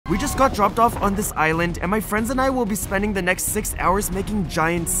got dropped off on this island, and my friends and I will be spending the next 6 hours making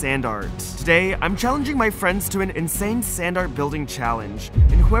giant sand art. Today, I'm challenging my friends to an insane sand art building challenge,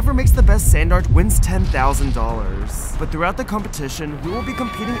 and whoever makes the best sand art wins $10,000. But throughout the competition, we will be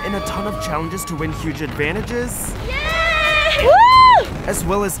competing in a ton of challenges to win huge advantages, Yay! Woo! as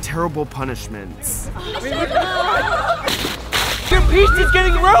well as terrible punishments. Your piece is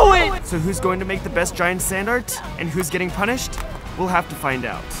getting ruined! So who's going to make the best giant sand art, and who's getting punished? We'll have to find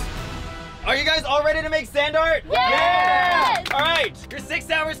out. Are you guys all ready to make sand art? Yes! All right, your 6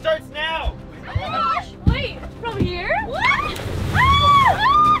 hours starts now. Oh my gosh, wait, from here? What?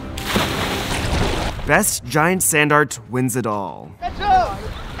 Best giant sand art wins it all. Let's go!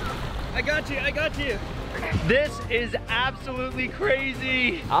 I got you. This is absolutely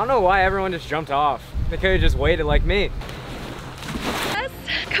crazy. I don't know why everyone just jumped off. They could have just waited like me.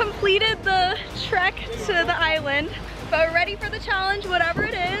 Completed the trek to the island, but we're ready for the challenge, whatever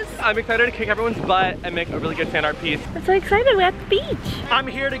it is. I'm excited to kick everyone's butt and make a really good sand art piece. I'm so excited, we're at the beach. I'm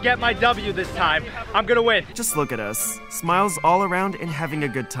here to get my W this time. I'm gonna win. Just look at us, smiles all around and having a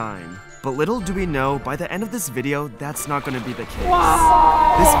good time. But little do we know, by the end of this video, that's not gonna be the case.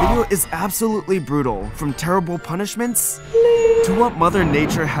 Wow. This video is absolutely brutal, from terrible punishments to what Mother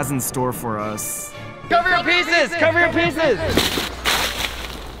Nature has in store for us. Cover your pieces, cover your pieces.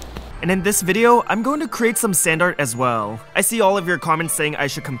 And in this video, I'm going to create some sand art as well. I see all of your comments saying I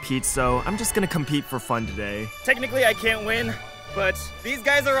should compete, so I'm just gonna compete for fun today. Technically I can't win, but these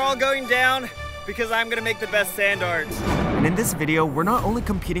guys are all going down because I'm gonna make the best sand art. And in this video, we're not only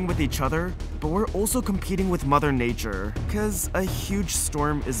competing with each other, but we're also competing with Mother Nature, because a huge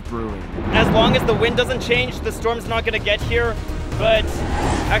storm is brewing. As long as the wind doesn't change, the storm's not gonna get here, but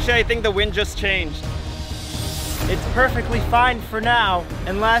actually I think the wind just changed. It's perfectly fine for now,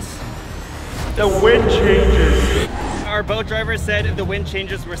 unless the wind changes. Our boat driver said if the wind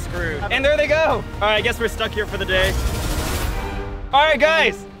changes, we're screwed. And there they go. All right, I guess we're stuck here for the day. All right,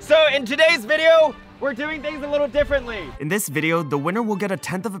 guys. So in today's video, we're doing things a little differently. In this video, the winner will get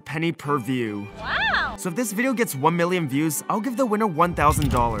 1/10 of a penny per view. Wow. So if this video gets 1 million views, I'll give the winner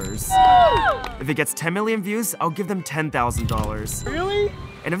 $1,000. If it gets 10 million views, I'll give them $10,000. Really?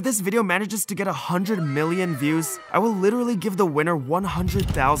 And if this video manages to get 100 million views, I will literally give the winner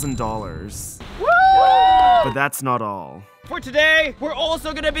 $100,000. But that's not all. For today, we're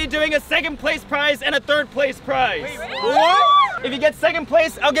also gonna be doing a 2nd place prize and a 3rd place prize. Wait, what? If you get 2nd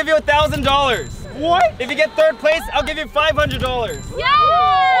place, I'll give you $1,000. What? If you get 3rd place, I'll give you $500.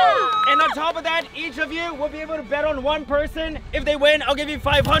 Yeah! And on top of that, each of you will be able to bet on one person. If they win, I'll give you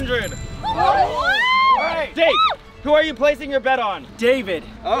 $500. What? All right, Jake, who are you placing your bet on? David.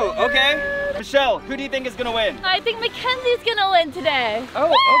 Oh, okay. Michelle, who do you think is gonna win? I think Mackenzie's gonna win today.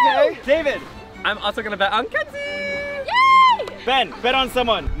 Oh, okay. David. I'm also gonna bet on Kenzie. Yay! Ben, bet on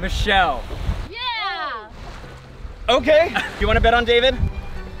someone. Michelle. Yeah! Okay. You wanna bet on David?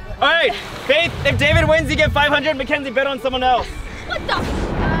 All right, Faith, if David wins, you get 500. Mackenzie, bet on someone else. What the?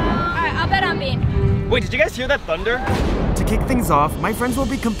 Alright, I'll bet on Bean. Wait, did you guys hear that thunder? To kick things off, my friends will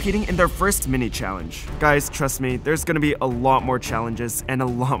be competing in their first mini challenge. Guys, trust me, there's gonna be a lot more challenges and a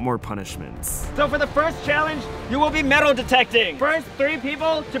lot more punishments. So for the first challenge, you will be metal detecting. First 3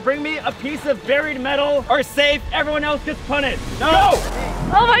 people to bring me a piece of buried metal are safe. Everyone else gets punished. No!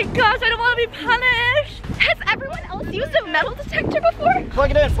 Oh my gosh, I don't want to be punished. Has everyone else used a metal detector before?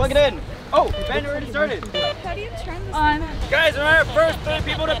 Plug it in, plug it in. Oh, Ben already started. How do you turn this on? Guys, remember, first 3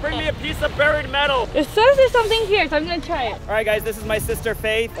 people to bring me a piece of buried metal. It says there's something here, so I'm gonna try it. All right, guys, this is my sister,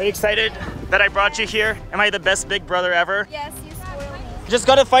 Faith. Are you excited that I brought you here? Am I the best big brother ever? Yes, you spoiled me. Just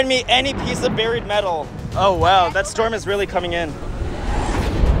gotta find me any piece of buried metal. Oh, wow, that storm is really coming in.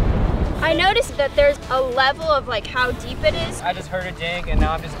 I noticed that there's a level of like how deep it is. I just heard a dig and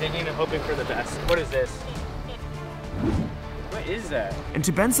now I'm just digging and hoping for the best. What is this? What is that? And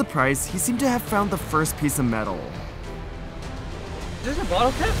to Ben's surprise, he seemed to have found the first piece of metal. Is this a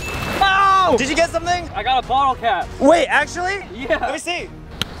bottle cap? Oh! Did you get something? I got a bottle cap. Wait, actually? Yeah. Let me see.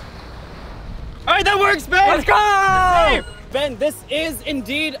 All right, that works, Ben. Let's go! Ben, this is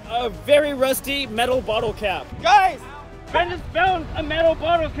indeed a very rusty metal bottle cap. Guys, Ben just found a metal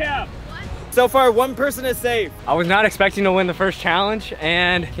bottle cap. What? So far, one person is safe. I was not expecting to win the first challenge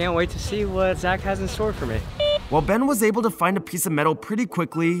and can't wait to see what Zach has in store for me. While Ben was able to find a piece of metal pretty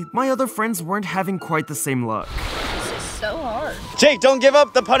quickly, my other friends weren't having quite the same luck. This is so hard. Jake, don't give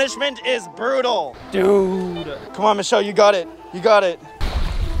up. The punishment is brutal. Dude. Come on, Michelle, you got it. You got it.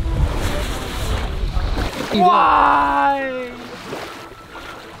 Why?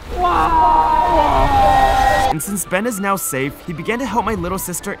 Why? And since Ben is now safe, he began to help my little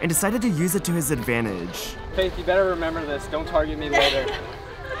sister and decided to use it to his advantage. Faith, you better remember this. Don't target me later.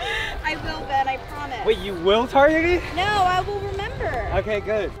 Wait, you will target me? No, I will remember. Okay,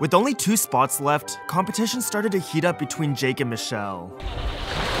 good. With only 2 spots left, competition started to heat up between Jake and Michelle.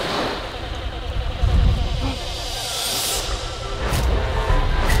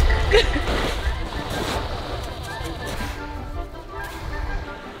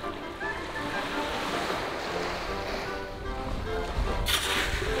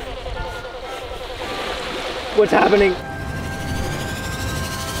 What's happening?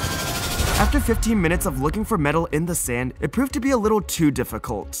 After 15 minutes of looking for metal in the sand, it proved to be a little too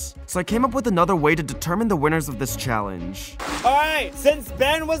difficult. So I came up with another way to determine the winners of this challenge. All right, since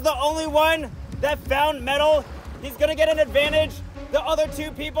Ben was the only one that found metal, he's gonna get an advantage. The other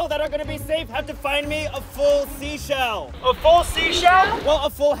 2 people that are gonna be safe have to find me a full seashell. A full seashell? Well, a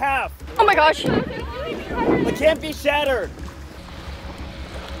full half. Oh my gosh. It can't be shattered.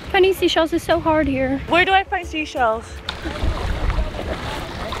 Finding seashells is so hard here. Where do I find seashells?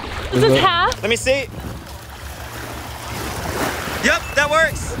 Is this half? Let me see. Yep, that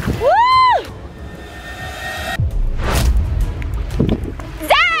works. Woo!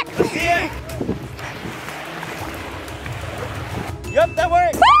 Zach! Let's see it. Yep, that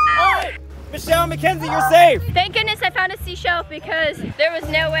works. Woo! All right, Michelle and Mackenzie, you're safe. Thank goodness I found a seashell because there was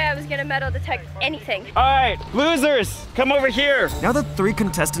no way I was gonna metal detect anything. All right, losers, come over here. Now that 3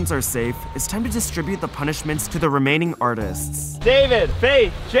 contestants are safe, it's time to distribute the punishments to the remaining artists. David,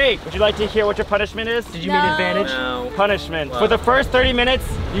 Faith, Jake, would you like to hear what your punishment is? Did you mean advantage? No. Punishment. For the first 30 minutes,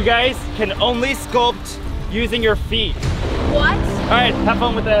 you guys can only sculpt using your feet. What? All right, have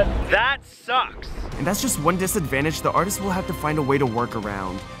fun with that. That sucks. And that's just one disadvantage the artists will have to find a way to work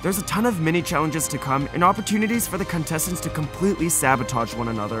around. There's a ton of mini challenges to come and opportunities for the contestants to completely sabotage one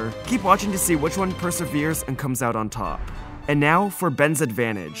another. Keep watching to see which one perseveres and comes out on top. And now for Ben's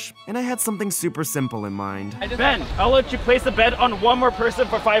advantage. And I had something super simple in mind. Ben, I'll let you place a bet on one more person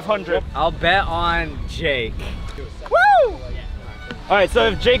for 500. I'll bet on Jake. Woo! All right, so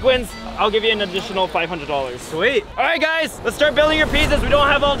if Jake wins, I'll give you an additional $500. Sweet. All right, guys, let's start building your pieces. We don't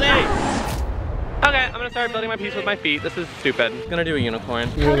have all day. Okay, I'm gonna start building my piece with my feet. This is stupid. I'm gonna do a unicorn.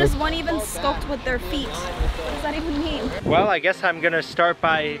 How does one even sculpt with their feet? What does that even mean? Well, I guess I'm gonna start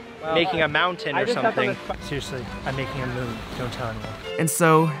by making a mountain or something. Seriously, I'm making a moon. Don't tell anyone. And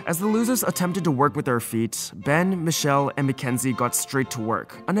so, as the losers attempted to work with their feet, Ben, Michelle, and Mackenzie got straight to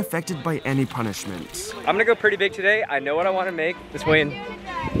work, unaffected by any punishment. I'm gonna go pretty big today. I know what I want to make. This win.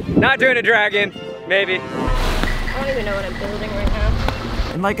 Not doing a dragon. Maybe. I don't even know what I'm building right now.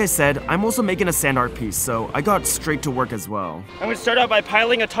 And like I said, I'm also making a sand art piece, so I got straight to work as well. I'm gonna start out by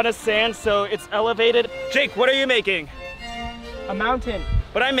piling a ton of sand so it's elevated. Jake, what are you making? A mountain.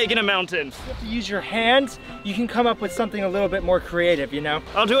 But I'm making a mountain. You have to use your hands. You can come up with something a little bit more creative, you know?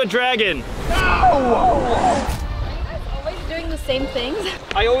 I'll do a dragon. Are you guys always doing the same things?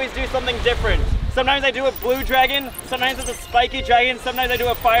 I always do something different. Sometimes I do a blue dragon, sometimes it's a spiky dragon, sometimes I do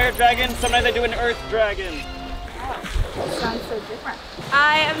a fire dragon, sometimes I do an earth dragon. Sounds so different.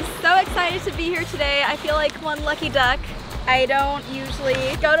 I am so excited to be here today. I feel like one lucky duck. I don't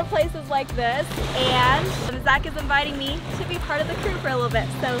usually go to places like this, and Zach is inviting me to be part of the crew for a little bit,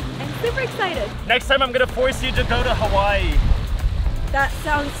 so I'm super excited. Next time I'm gonna force you to go to Hawaii. That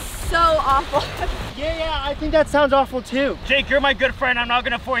sounds so awful. Yeah, I think that sounds awful too. Jake, you're my good friend. I'm not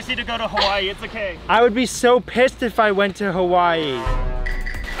gonna force you to go to Hawaii. It's okay. I would be so pissed if I went to Hawaii.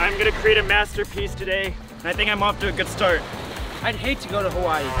 I'm gonna create a masterpiece today, and I think I'm off to a good start. I'd hate to go to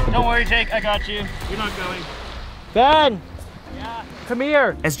Hawaii. Don't worry, Jake, I got you. You're not going. Ben! Yeah? Come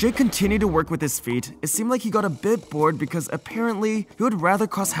here. As Jake continued to work with his feet, it seemed like he got a bit bored because apparently he would rather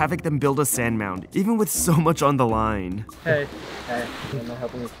cause havoc than build a sand mound, even with so much on the line. Hey. Hey, can you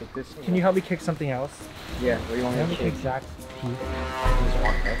help me kick this? Can you help me kick something else? Yeah, what do you want me Help to me kick? kick Zach's teeth. You just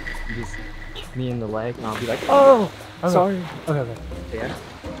walk up. You just kick me in the leg, and I'll be like, Oh! sorry. Okay. Yeah.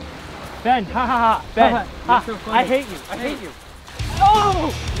 Ben, ha ha ha. Ben, Ha, ha. you're so funny. I hate you. I hate you.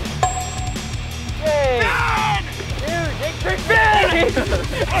 Oh! Hey! Dude, Jake tricked me!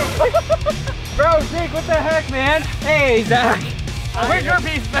 Bro, Jake, what the heck, man? Hey, Zach. Where's your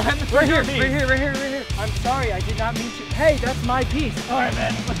piece, Ben? Right here, right here, right here, right here. I'm sorry, I did not mean to. Hey, that's my piece. All right,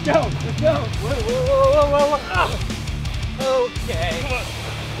 man. Let's go. Let's go. Whoa. Okay.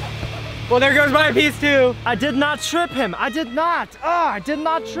 Well, there goes my piece too. I did not trip him. I did not. I did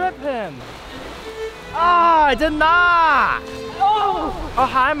not trip him. I did not. Oh,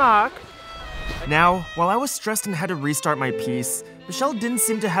 hi, Mark. Now, while I was stressed and had to restart my piece, Michelle didn't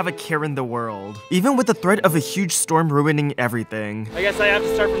seem to have a care in the world, even with the threat of a huge storm ruining everything. I guess I have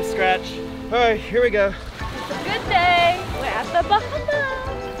to start from scratch. All right, here we go. It's a good day. We're at the Bahamas.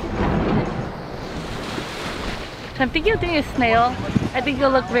 I'm thinking of doing a snail. I think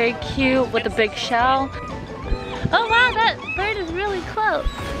it'll look very cute with a big shell. Oh wow, that bird is really close.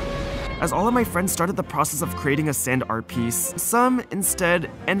 As all of my friends started the process of creating a sand art piece, some instead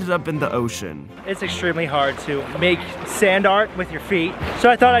ended up in the ocean. It's extremely hard to make sand art with your feet, so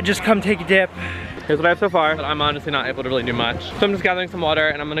I thought I'd just come take a dip. Here's what I have so far, but I'm honestly not able to really do much. So I'm just gathering some water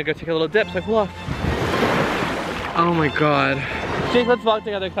and I'm gonna go take a little dip so I cool off. Oh my God. Jake, let's vlog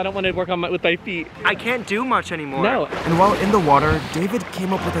together because I don't want to work on with my feet. I can't do much anymore. No. And while in the water, David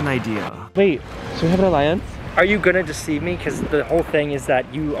came up with an idea. Wait, should we have an alliance? Are you gonna deceive me? Because the whole thing is that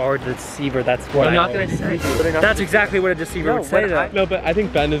you are the deceiver. That's what I'm not gonna deceive you. That's exactly what a deceiver would say. No, but I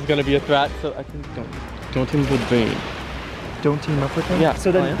think Ben is gonna be a threat, so I think don't team with Ben. Don't team up with him? Yeah.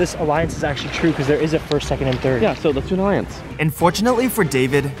 So then this alliance is actually true because there is a first, second, and third. Yeah, so let's do an alliance. And fortunately for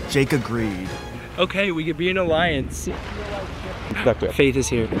David, Jake agreed. Okay, we could be an alliance. Exactly. Faith is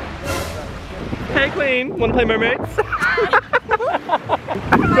here. Hey Queen, wanna play mermaids?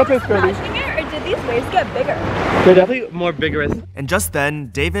 Go play splashing it, or did these waves get bigger? They're definitely more vigorous. And just then,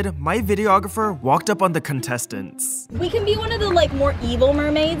 David, my videographer, walked up on the contestants. We can be one of the like more evil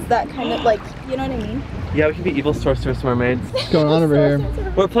mermaids that kind of like, you know what I mean? Yeah, we can be evil sorceress mermaids. What's going on over here?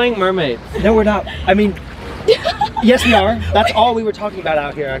 We're playing mermaids. No, we're not. I mean, yes we are. That's all we were talking about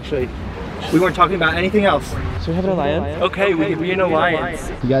out here actually. We weren't talking about anything else. Should we have an alliance? Okay, we could be an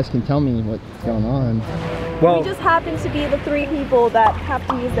alliance. You guys can tell me what's going on. Well, We just happen to be the 3 people that have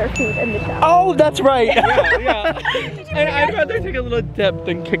to use their feet in the shower. oh, that's right. Yeah. And I'd rather take a little dip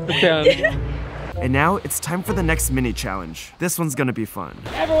than kick the can. And now it's time for the next mini challenge. This one's gonna be fun.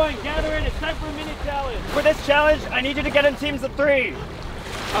 Everyone gather in, it's time for a mini challenge. For this challenge, I need you to get in teams of 3.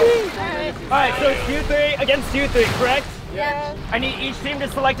 Alright, so it's you 3 against you 3, correct? Yeah. I need each team to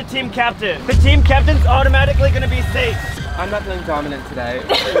select a team captain. The team captain's automatically gonna be safe. I'm not feeling dominant today.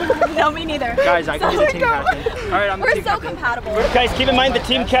 No, me neither. Guys, I can be the team captain. All right, I'm the We're team so captain. compatible. Guys, keep in mind the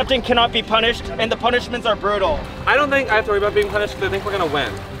team captain cannot be punished, and the punishments are brutal. I don't think I have to worry about being punished because I think we're gonna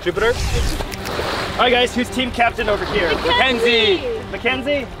win. Jupiter? Alright guys, who's team captain over here? Mackenzie!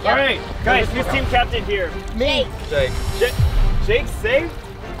 Mackenzie? Alright, guys, who's team captain here? Me. Jake. Jake's safe?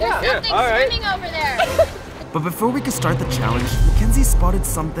 Yeah, all right. Swimming over there. But before we could start the challenge, Mackenzie spotted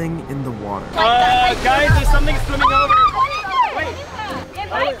something in the water. Guys, there's something swimming over. Wait. It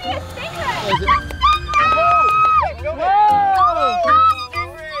might be a stingray.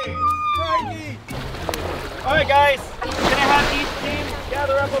 Alright guys, can I have each team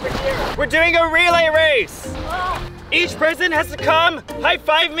gather up over here? We're doing a relay race. Each person has to come,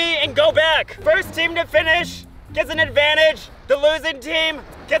 high-five me, and go back. First team to finish gets an advantage. The losing team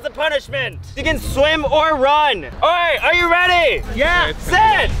gets a punishment. You can swim or run. Alright, are you ready? Yeah.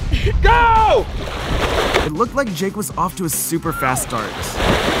 Set, go! It looked like Jake was off to a super fast start.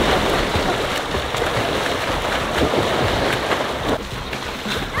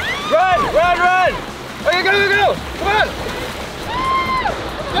 Run, run, run! Okay, go, go, go! Come on!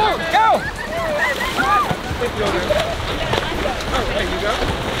 Go, go! Oh, there you go.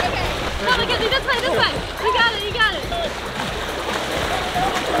 No, Mackenzie, this way, this way. You got it, you got it.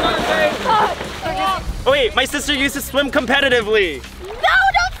 Oh wait, my sister used to swim competitively. No,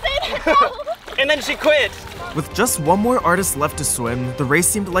 don't say that. And then she quit. With just one more artist left to swim, the race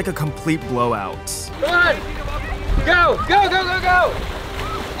seemed like a complete blowout. Come on! Go, go, go, go, go!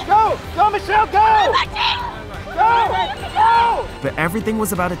 Go, go, Michelle, go! Go, go! But everything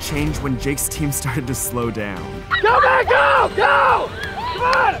was about to change when Jake's team started to slow down. Go, man, go, go! Come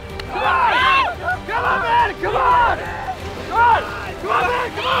on! Come on! Come on, man! Come on! Come on! Come on, man!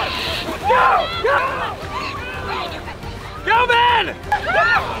 Come on! Go! Go! Go, man!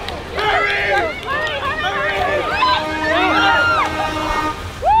 Hurry!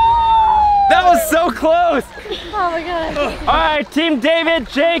 That was so close! Oh my god. Alright, Team David,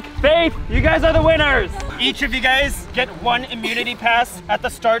 Jake, Faith, you guys are the winners! Each of you guys get 1 immunity pass at the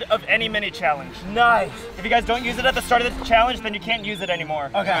start of any mini challenge. Nice! If you guys don't use it at the start of the challenge, then you can't use it anymore.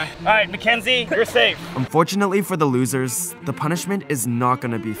 Okay. Alright, Mackenzie, you're safe. Unfortunately for the losers, the punishment is not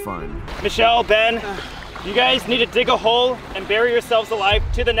gonna be fun. Michelle, Ben, you guys need to dig a hole and bury yourselves alive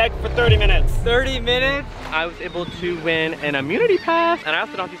to the neck for 30 minutes. 30 minutes? I was able to win an immunity pass, and I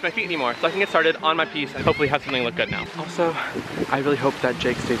also don't have to use my feet anymore, so I can get started on my piece and hopefully have something look good now. Also, I really hope that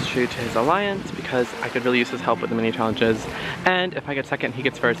Jake stays true to his alliance because I could really use his help with the mini challenges. And if I get second, he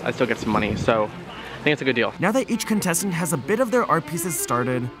gets first, I still get some money, so I think it's a good deal. Now that each contestant has a bit of their art pieces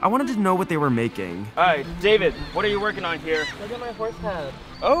started, I wanted to know what they were making. Alright, David, what are you working on here? Look at my horse head.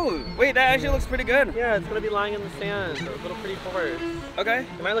 Oh, wait, that actually looks pretty good. Yeah, it's gonna be lying in the sand, a little pretty horse. Okay.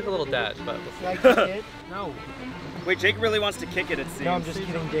 It might look a little dead, but we'll see. No. Wait, Jake really wants to kick it, it seems. No, I'm just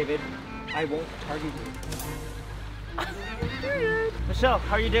kidding, David. I won't target you. Michelle,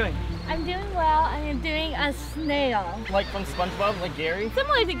 how are you doing? I'm doing well. I am doing a snail. Like from SpongeBob, like Gary?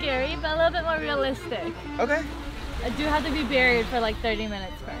 Similar to Gary, but a little bit more realistic. Okay. I do have to be buried for like 30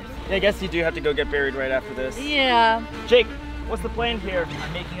 minutes first. Yeah, I guess you do have to go get buried right after this. Yeah. Jake, what's the plan here?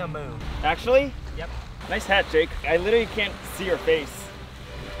 I'm making a move. Actually? Yep. Nice hat, Jake. I literally can't see your face.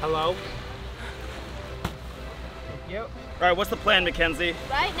 Hello? Yep. All right, what's the plan, Mackenzie?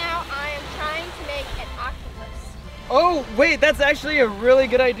 Right now, I am trying to make an octopus. Oh, wait, that's actually a really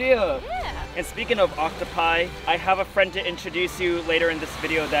good idea. Yeah. And speaking of octopi, I have a friend to introduce you later in this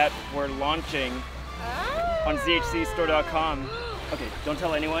video that we're launching on zhcstore.com. Okay, don't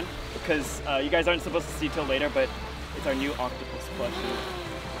tell anyone because you guys aren't supposed to see till later, but it's our new octopus plushie.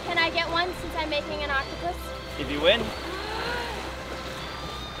 Can I get one since I'm making an octopus? If you win.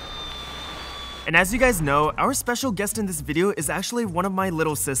 And as you guys know, our special guest in this video is actually one of my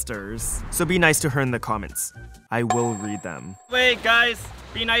little sisters. So be nice to her in the comments. I will read them. Wait, guys,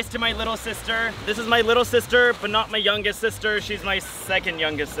 be nice to my little sister. This is my little sister, but not my youngest sister. She's my second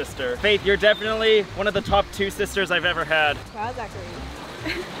youngest sister. Faith, you're definitely one of the top 2 sisters I've ever had. Wow, Zachary.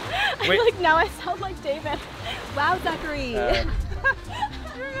 Wait. Like now I sound like David. Wow, Zachary.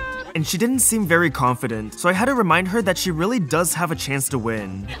 And she didn't seem very confident, so I had to remind her that she really does have a chance to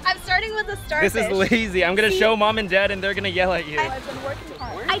win. I'm starting with a starfish. This is lazy. I'm gonna show mom and dad and they're gonna yell at you. I've been working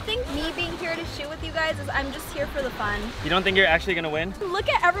hard. I think me being here to shoot with you guys is I'm just here for the fun. You don't think you're actually gonna win? Look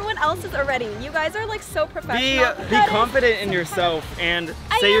at everyone else's already. You guys are like so professional. Be confident in yourself and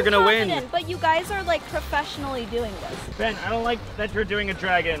say you're gonna win. But you guys are like professionally doing this. Ben, I don't like that you're doing a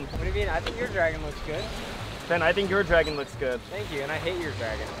dragon. What do you mean? I think your dragon looks good. Ben, I think your dragon looks good. Thank you, and I hate your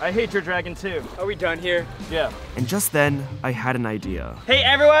dragon. I hate your dragon too. Are we done here? Yeah. And just then, I had an idea. Hey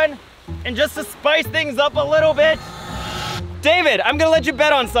everyone, and just to spice things up a little bit, David, I'm gonna let you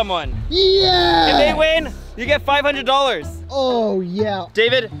bet on someone. Yeah! If they win, you get $500. Oh, yeah.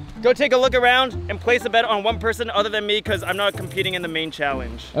 David, go take a look around and place a bet on one person other than me because I'm not competing in the main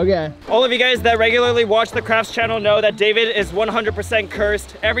challenge. Okay. All of you guys that regularly watch the Crafts channel know that David is 100%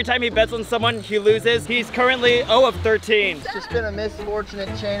 cursed. Every time he bets on someone, he loses. He's currently 0 of 13. It's just been a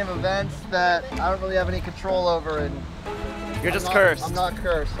misfortunate chain of events that I don't really have any control over, and You're just cursed. I'm not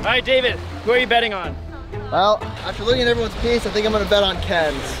cursed. All right, David, who are you betting on? Well, after looking at everyone's piece, I think I'm gonna bet on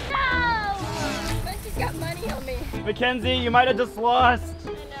Ken's. No! I just got money on me. Mackenzie, you might have just lost.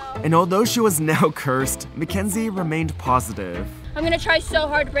 And although she was now cursed, Mackenzie remained positive. I'm gonna try so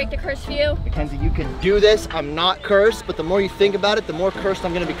hard to break the curse for you. Mackenzie, you can do this. I'm not cursed, but the more you think about it, the more cursed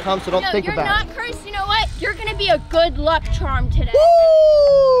I'm gonna become, so don't think about it. You're not cursed. You know what? You're gonna be a good luck charm today.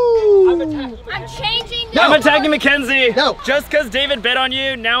 Woo! I'm changing No, I'm attacking Mackenzie. No. Just because David bet on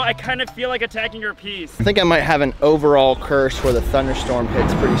you, now I kind of feel like attacking your piece. I think I might have an overall curse where the thunderstorm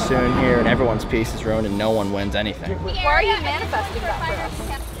hits pretty soon here and everyone's piece is ruined and no one wins anything. Why are you manifesting that for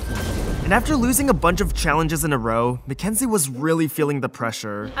us? And after losing a bunch of challenges in a row, Mackenzie was really feeling the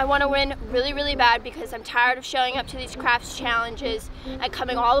pressure. I want to win really, really bad because I'm tired of showing up to these crafts challenges and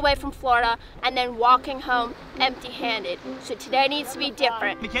coming all the way from Florida and then walking home empty-handed. So today needs to be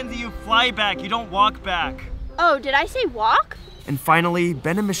different. Mackenzie, you fly back, you don't walk back. Oh, did I say walk? And finally,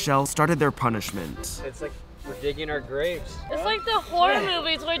 Ben and Michelle started their punishment. It's like we're digging our graves. It's like the horror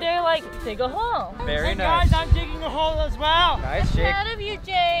movies where they're like, dig a hole. Very nice. Guys, I'm digging a hole as well. Nice, Jake. Proud of you,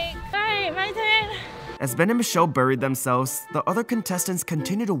 Jake. Alright, my turn. As Ben and Michelle buried themselves, the other contestants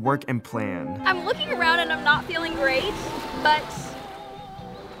continued to work and plan. I'm looking around and I'm not feeling great, but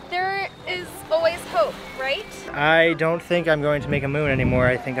there is always hope, right? I don't think I'm going to make a moon anymore.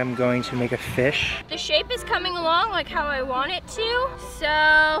 I think I'm going to make a fish. The shape is coming along like how I want it to, so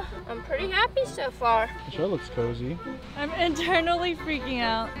I'm pretty happy so far. Sure looks cozy. I'm internally freaking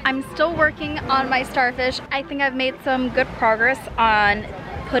out. I'm still working on my starfish. I think I've made some good progress on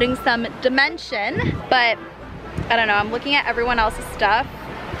putting some dimension, but I don't know, I'm looking at everyone else's stuff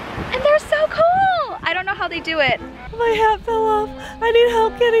and they're so cool. I don't know how they do it. My hat fell off. I need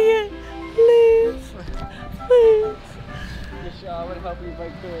help getting it. Please. Please. Michelle, I would help you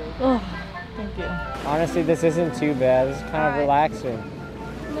break through. Oh, thank you. Honestly, this isn't too bad. This is kind of relaxing.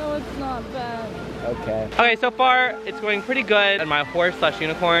 No, it's not bad. Okay. Okay, so far it's going pretty good, and my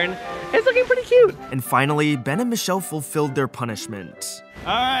horse/unicorn is looking pretty cute. And finally, Ben and Michelle fulfilled their punishment.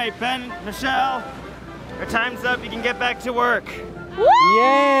 All right, Ben, Michelle, your time's up. You can get back to work.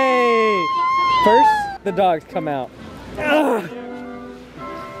 Yay! First, the dogs come out. I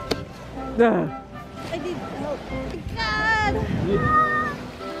need help. God!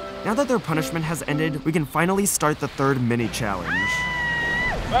 Now that their punishment has ended, we can finally start the third mini challenge.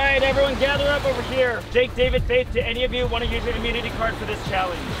 All right, everyone gather up over here. Jake, David, Faith, do any of you want to use your immunity card for this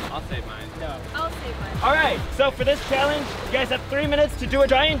challenge? I'll save mine. No. I'll save mine. All right, so for this challenge, you guys have 3 minutes to do a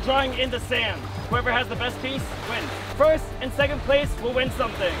giant drawing in the sand. Whoever has the best piece wins. First and second place will win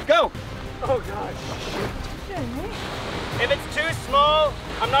something. Go! Oh gosh. If it's too small,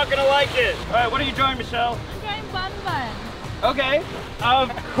 I'm not gonna like it. All right, what are you drawing, Michelle? I'm drawing Bun Bun. Okay.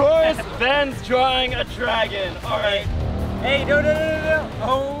 Of course, Ben's drawing a dragon. All right. Hey, no.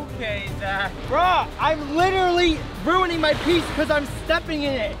 Okay, Zach. Bruh, I'm literally ruining my piece because I'm stepping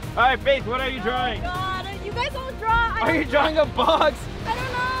in it. All right, Faith, what are you drawing? God, you guys all draw. Are you drawing a box? I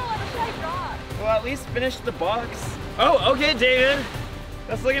don't know. What should I draw? Well, at least finish the box. Oh, okay, David.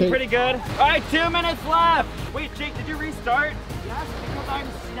 That's looking pretty good. All right, 2 minutes left. Wait, Jake, did you restart? Yes, because I'm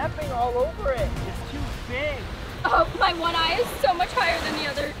stepping all over it. It's too big. Oh, my one eye is so much higher than the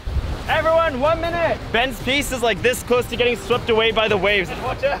other. Everyone, 1 minute. Ben's piece is like this close to getting swept away by the waves.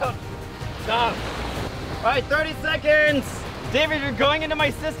 Watch out. Stop. All right, 30 seconds. David, you're going into my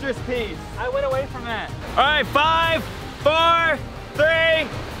sister's piece. I went away from that. All right, 5, 4, 3,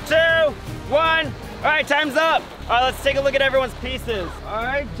 2, 1. All right, time's up. All right, let's take a look at everyone's pieces. All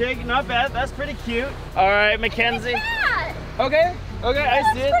right, Jake, not bad. That's pretty cute. All right, Mackenzie. Okay,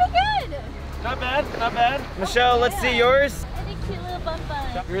 I see it. Pretty good. Not bad, not bad. Michelle, let's see yours. I think cute little Bun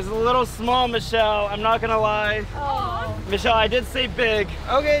Bun. Yours is a little small, Michelle. I'm not gonna lie. Oh. Michelle, I did say big.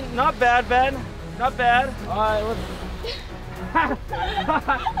 Okay, not bad, Ben. Not bad. All right, let's...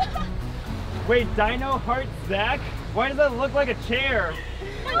 Wait, Dino Heart Zach? Why does that look like a chair?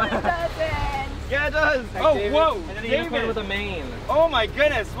 No, it doesn't. Yeah, it does. Like Oh, David. whoa, And then a David. unicorn with a mane. Oh my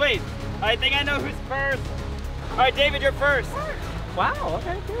goodness, wait. I think I know who's first. All right, David, you're first. Wow,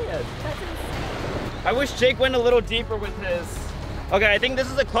 okay, period. I wish Jake went a little deeper with his. Okay, I think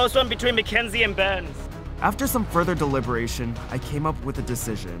this is a close one between Mackenzie and Ben's. After some further deliberation, I came up with a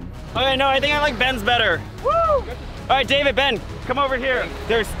decision. Okay, no, I think I like Ben's better. Woo! All right, David, Ben, come over here.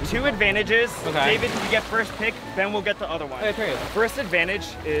 There's 2 advantages. Okay. David, you get first pick, Ben will get the other one. Okay, period. First advantage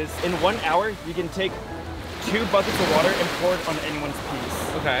is in 1 hour, you can take 2 buckets of water and pour it on anyone's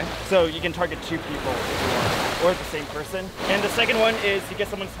piece. Okay. So you can target 2 people if you want, or the same person. And the second one is you get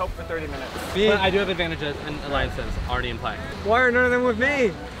someone's help for 30 minutes. But I do have advantages and alliances already in play. Why are none of them with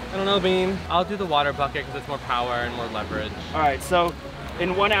me? I don't know, Bean. I'll do the water bucket because it's more power and more leverage. All right, so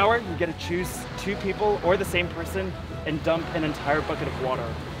in 1 hour, you get to choose 2 people or the same person and dump an entire bucket of water.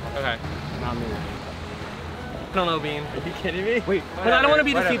 Okay. Not me. I don't know, Bean. Are you kidding me? Wait, but I don't want to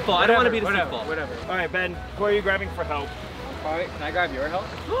be deceitful. I don't want to be deceitful. Whatever. All right, Ben, who are you grabbing for help? All right, can I grab your help?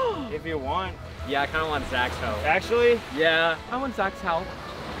 If you want. Yeah, I kind of want Zach's help. Actually? Yeah. I want Zach's help.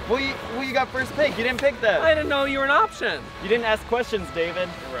 Well, you got first pick. You didn't pick that. I didn't know you were an option. You didn't ask questions, David.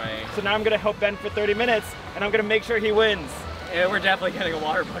 Right. So now I'm going to help Ben for 30 minutes, and I'm going to make sure he wins. Yeah, we're definitely getting a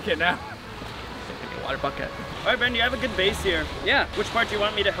water bucket now. Water bucket. All right, Ben, you have a good base here. Yeah. Which part do you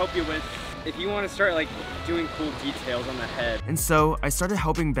want me to help you with? If you want to start like doing cool details on the head. And so I started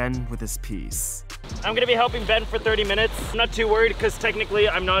helping Ben with his piece. I'm gonna be helping Ben for 30 minutes. I'm not too worried because technically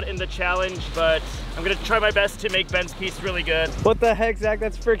I'm not in the challenge, but I'm gonna try my best to make Ben's piece really good. What the heck, Zach?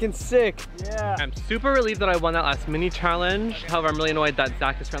 That's freaking sick. Yeah. I'm super relieved that I won that last mini challenge. However, I'm really annoyed that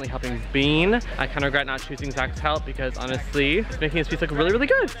Zach is currently helping Bean. I kind of regret not choosing Zach's help because honestly, it's making his piece look really, really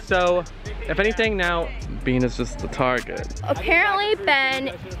good. So if anything, now Bean is just the target. Apparently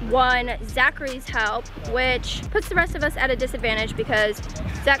Ben won Zachary's help, which puts the rest of us at a disadvantage because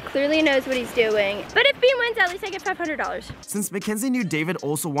Zach clearly knows what he's doing. But if Bean wins, at least I get $500. Since Mackenzie knew David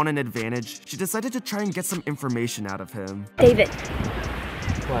also won an advantage, she decided to try and get some information out of him. David.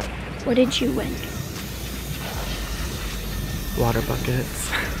 What? What did you win? Water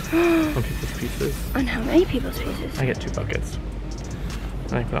buckets on people's pieces. On how many people's pieces? I get 2 buckets.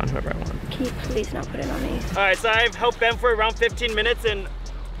 And I put it on whoever I want. Can you please not put it on me? All right, so I've helped Ben for around 15 minutes, and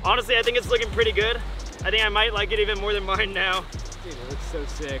honestly, I think it's looking pretty good. I think I might like it even more than mine now. Dude, it looks so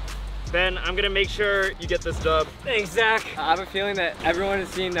sick. Ben, I'm gonna make sure you get this dub. Thanks, Zach. I have a feeling that everyone is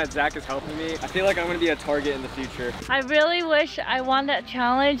seeing that Zach is helping me. I feel like I'm gonna be a target in the future. I really wish I won that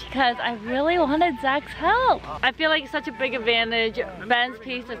challenge because I really wanted Zach's help. I feel like it's such a big advantage. Ben's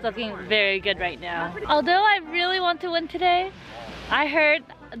piece is looking very good right now. Although I really want to win today, I heard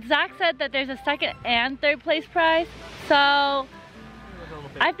Zach said that there's a second and third place prize. So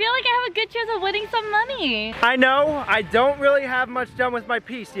I feel like I have a good chance of winning some money. I know, I don't really have much done with my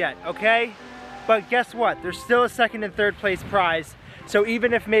piece yet, okay? But guess what? There's still a second and third place prize. So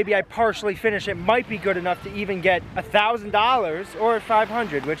even if maybe I partially finish, it might be good enough to even get $1,000 or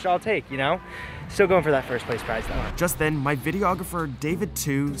 $500, which I'll take, you know? Still going for that first place prize though. Just then, my videographer, David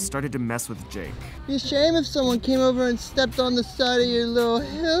 2, started to mess with Jake. It'd be a shame if someone came over and stepped on the side of your little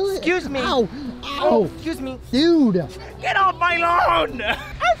hill. Excuse me. Ow! Ow! Excuse me. Dude! Get off my lawn!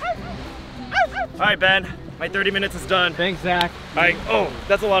 All right, Ben. My 30 minutes is done. Thanks, Zach. All right. Oh,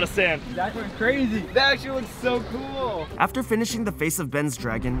 that's a lot of sand. That went crazy. That actually looks so cool. After finishing the face of Ben's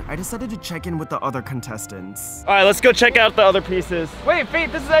dragon, I decided to check in with the other contestants. All right, let's go check out the other pieces. Wait,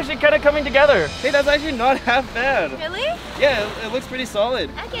 Faith, this is actually kind of coming together. Hey, that's actually not half bad. Really? Yeah, it looks pretty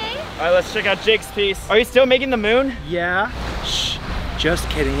solid. Okay. All right, let's check out Jake's piece. Are you still making the moon? Yeah. Shh. Just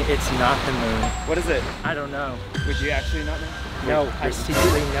kidding. It's not the moon. What is it? I don't know. Would you actually not know? No, I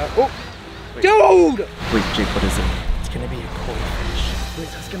secretly know. Oh, dude! Wait, Jake, what is it? It's gonna be a koi fish. Wait,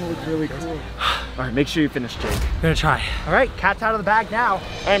 that's gonna look really cool. All right, make sure you finish, Jake. I'm gonna try. All right, cat's out of the bag now.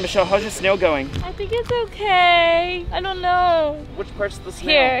 All right, Michelle, how's your snail going? I think it's okay. I don't know. Which part's the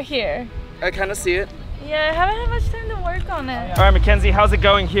snail? Here. I kind of see it. Yeah, I haven't had much time to work on it. All right, Mackenzie, how's it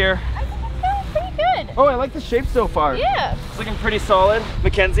going here? I think it's going pretty good. Oh, I like the shape so far. Yeah. It's looking pretty solid.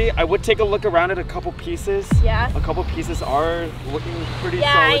 Mackenzie, I would take a look around at a couple pieces. Yeah. A couple pieces are looking pretty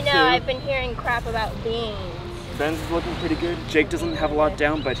Yeah, solid I know. too. I've been hearing crap about beans. Ben's is looking pretty good. Jake doesn't have a lot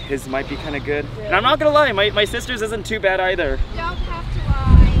down, but his might be kind of good. And I'm not gonna lie, my sister's isn't too bad either. Don't have to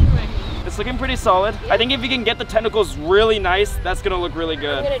lie. It's looking pretty solid. I think if you can get the tentacles really nice, that's gonna look really I'm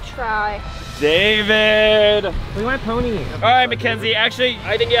good. gonna try. David! We went pony. All right, Mackenzie, actually,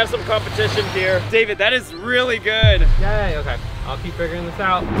 I think you have some competition here. David, that is really good. Yay, okay. I'll keep figuring this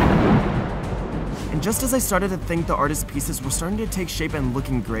out. And just as I started to think the artist's pieces were starting to take shape and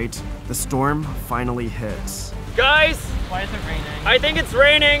looking great, the storm finally hit. Guys, Why is it raining? I think it's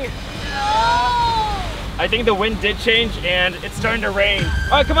raining. I think the wind did change and it's starting to rain.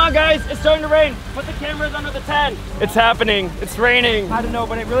 All right, come on guys, it's starting to rain. Put the cameras under the tent. It's happening, it's raining. I don't know,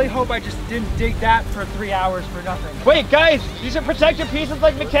 but I really hope I just didn't dig that for 3 hours for nothing. Wait, guys, you should protect your pieces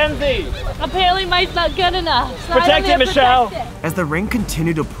like Mackenzie. Apparently mine's not good enough. So Protect it, Michelle. As the rain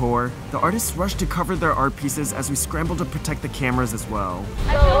continued to pour, the artists rushed to cover their art pieces as we scrambled to protect the cameras as well.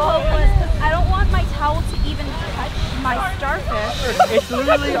 I feel hopeless because I don't want my towel to even touch my starfish. It's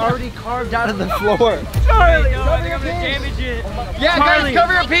literally already carved out of the floor. Charlie, oh, I think I'm gonna damage it. Yeah, Charlie. guys,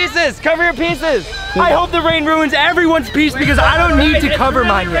 cover your pieces. Cover your pieces. I hope the rain ruins everyone's piece because I don't need to It's cover really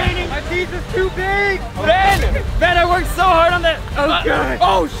mine yet. raining. My piece is too big. Ben, I worked so hard on that. Oh God.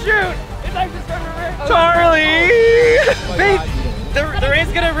 Oh shoot. It's actually starting to rain. Charlie! Faith, the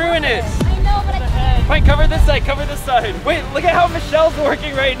rain's gonna ruin it. I know, but I can't. Fine, cover this side, cover this side. Wait, look at how Michelle's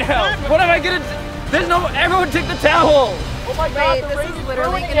working right now. What am I gonna do? There's no, everyone take the towel. Oh my God, the rain is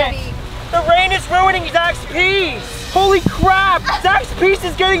literally ruining gonna it. be. The rain is ruining Zach's piece. Holy crap, Zach's piece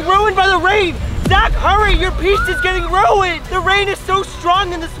is getting ruined by the rain. Zach, hurry, your piece is getting ruined. The rain is so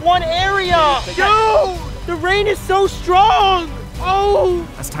strong in this one area. Dude, the rain is so strong. Oh.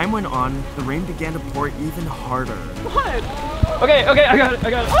 As time went on, the rain began to pour even harder. What? Okay, I got it.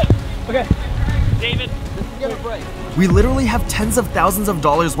 Okay. David, We literally have tens of thousands of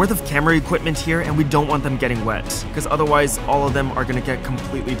dollars worth of camera equipment here and we don't want them getting wet, because otherwise all of them are gonna get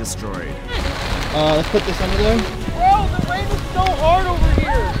completely destroyed. Let's put this under there. Bro, the rain is so hard over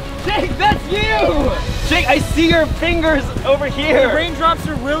here. Jake, that's you! Jake, I see your fingers over here. The raindrops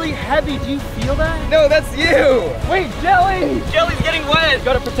are really heavy. Do you feel that? No, that's you. Wait, Jelly! Jelly's getting wet.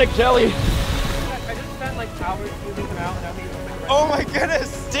 Gotta protect Jelly. I just spent like hours moving them out and now we Oh my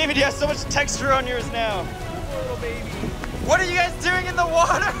goodness. David, you have so much texture on yours now. little baby. What are you guys doing in the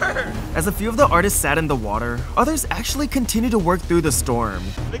water? As a few of the artists sat in the water, others actually continued to work through the storm.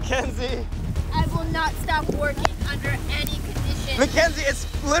 Mackenzie. I will not stop working under any conditions. Mackenzie, it's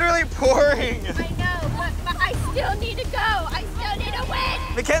literally pouring. I know, but I still need to go. I still need to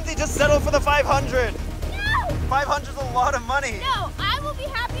win. Mackenzie, just settle for the 500. No! 500's a lot of money. No, I will be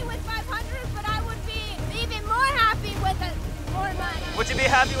happy with 500, but I would be even more happy with more money. Would you be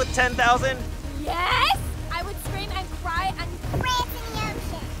happy with 10,000? Yes! I would scream and cry and rant in the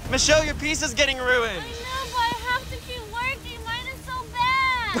ocean. Michelle, your piece is getting ruined. I know, but I have to keep working. Mine is so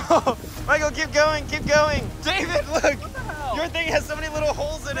bad. Michael, keep going, keep going. David, look. Your thing has so many little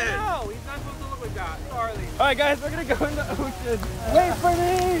holes in it. No, he's not supposed to look like that. Charlie. All right, guys, we're gonna go in the ocean. Wait for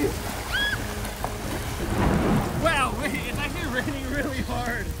me. Wow, wait, it's actually raining really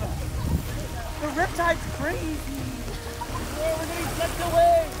hard. The riptide's crazy. We're getting sucked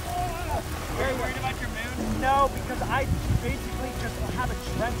away. Are you worried about your moon? No, because I basically just have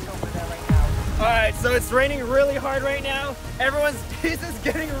a trench over there right now. All right, so it's raining really hard right now. Everyone's piece is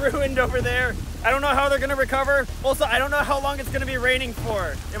getting ruined over there. I don't know how they're gonna recover. Also, I don't know how long it's gonna be raining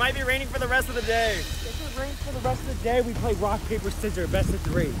for. It might be raining for the rest of the day. If it rains for the rest of the day, we play rock, paper, scissors, best of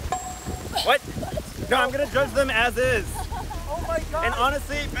 3. What? No, I'm gonna judge them as is. Oh my god. And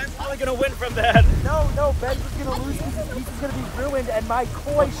honestly, Ben's probably gonna win from that. No, Ben's just gonna lose because his piece is gonna be ruined and my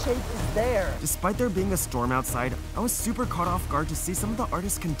koi shape is there. Despite there being a storm outside, I was super caught off guard to see some of the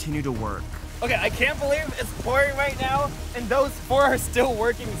artists continue to work. Okay, I can't believe it's pouring right now, and those 4 are still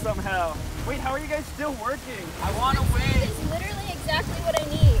working somehow. Wait, how are you guys still working? I want to win. It's literally exactly what I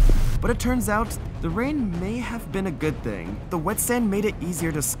need. But it turns out, the rain may have been a good thing. The wet sand made it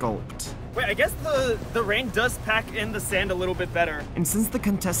easier to sculpt. Wait, I guess the rain does pack in the sand a little bit better. And since the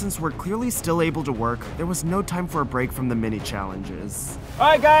contestants were clearly still able to work, there was no time for a break from the mini challenges. All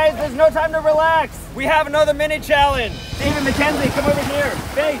right, guys, there's no time to relax. We have another mini challenge. David, Mackenzie, come over here.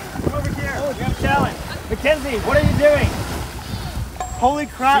 Faith, come over here. Oh, we have a challenge. Mackenzie, what are you doing? Holy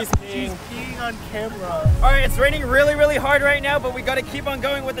crap, She's peeing on camera. All right, it's raining really, really hard right now, but we gotta keep on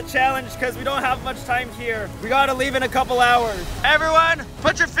going with the challenge because we don't have much time here. We gotta leave in a couple hours. Everyone,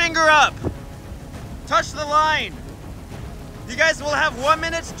 put your finger up. Touch the line. You guys will have 1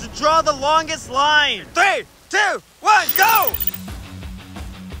 minute to draw the longest line. 3, 2, 1, go!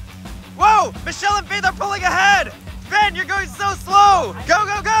 Whoa, Michelle and Faith are pulling ahead. Ben, you're going so slow. Go,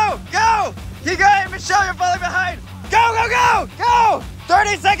 go, go, go! You got it, Michelle, you're falling behind. Go, go, go, go!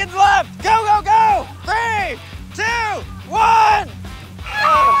 30 seconds left. Go, go, go! 3, 2, 1!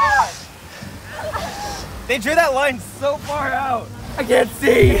 They drew that line so far out. I can't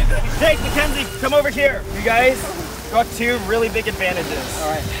see. Jake, Mackenzie, come over here. You guys got 2 really big advantages.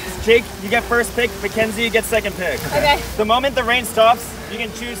 All right. Jake, you get first pick. Mackenzie, you get second pick. Okay. The moment the rain stops, you can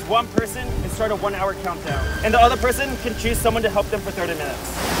choose one person and start a 1 hour countdown. And the other person can choose someone to help them for 30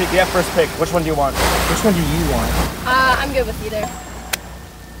 minutes. Jake, you have first pick. Which one do you want? Which one do you want? I'm good with either.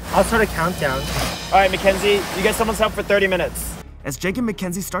 I'll start a countdown. All right, Mackenzie, you get someone's help for 30 minutes. As Jake and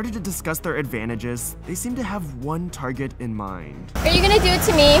Mackenzie started to discuss their advantages, they seemed to have one target in mind. Are you gonna do it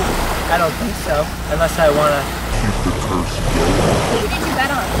to me? I don't think so, unless I wanna. Who did you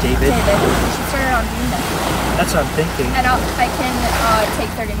bet on? David. You should start it on Bean then. That's what I'm thinking. And I can take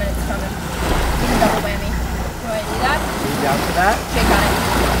 30 minutes from him. He's a double whammy. You wanna do that? You down for that? Jake got it.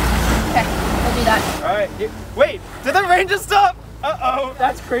 Okay, we'll do that. All right. Wait, did the rain just stop? Uh-oh.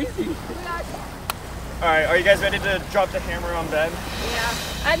 That's crazy. All right, are you guys ready to drop the hammer on Ben?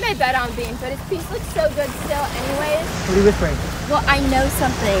 Yeah. I had my bet on Bean, but his piece looks so good still anyways. What are you whispering? Well, I know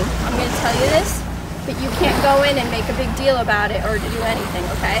something. I'm gonna tell you this, but you can't go in and make a big deal about it or do anything,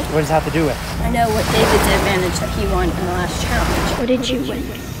 okay? What does it have to do with? I know what David's advantage that he won in the last challenge. What did you win?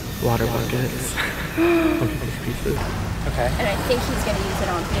 Water buckets. Pieces. Okay. And I think he's gonna use it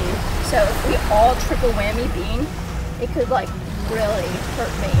on Bean. So if we all triple whammy Bean, it could like really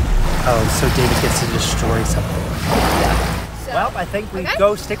hurt me. Oh, so David gets to destroy something. Yeah. So, Well, I think we okay.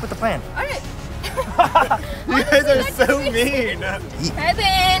 go stick with the plan. All right. You guys are so mean. Hi,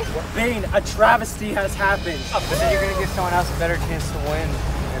 Ben. Bane, a travesty has happened. But then you're gonna give someone else a better chance to win.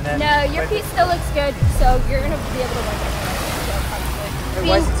 And then No, your piece still looks good, so you're gonna be able to win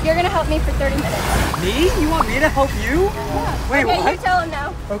anyway. Bean, you're gonna help me for 30 minutes. Me? You want me to help you? Yeah. Wait, okay, what? you tell him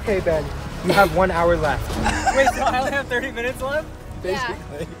now. Okay, Ben. You have 1 hour left. Wait, so I only have 30 minutes left?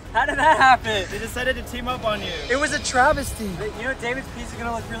 Basically. How did that happen? They decided to team up on you. It was a travesty. You know, David's piece is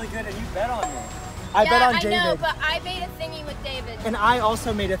gonna look really good, and you bet on me. I bet on I David. know, but I made a thingy with David. And I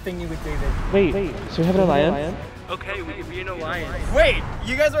also made a thingy with David. Wait, so we have an alliance? Okay, we can be an alliance. Wait,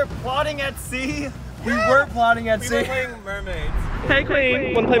 you guys were plotting at sea? We were plotting at We sea. were playing mermaids. Hey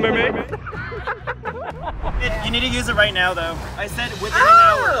Queen, wanna play mermaid? You need to use it right now, though. I said within an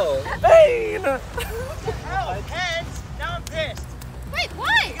hour. Bane! Oh, heads. Now I'm pissed. Wait,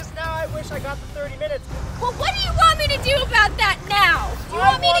 what? Because now I wish I got the 30 minutes. Well, what do you want me to do about that now? Do you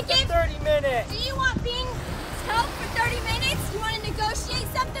want me to give? 30 minutes. Do you want Bean's help for 30 minutes? Do you want to negotiate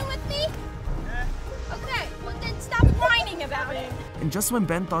something with me? Okay, well then stop whining about it. And just when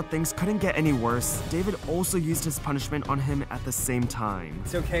Ben thought things couldn't get any worse, David also used his punishment on him at the same time.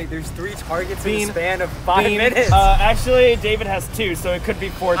 It's okay, there's 3 targets Bean. in the span of 5 minutes. Actually, David has 2, so it could be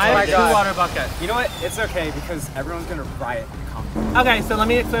 4 I have targets. 2 water buckets. You know what? It's okay because everyone's gonna riot and come. Okay, so let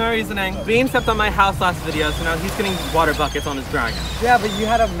me explain my reasoning. Bean stepped on my house last video, so now he's getting water buckets on his dragon. Yeah, but you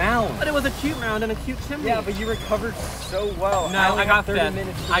had a mound. But it was a cute mound and a cute chimney. Yeah, but you recovered so well. No, only I got had 30 fifth.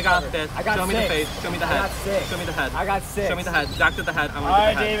 minutes to I got recover. fifth. I got Show me the 6. face. Show me the I head. got 6. Show me the head. I got 6. Show me the head. Zach did the head. I want All to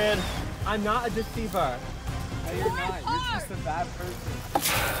right, do the head. David. I'm not a deceiver. No, you're not. You're just a bad person.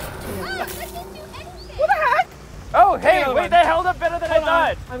 I didn't do anything. What the heck? Oh, hey, wait, they held up better than I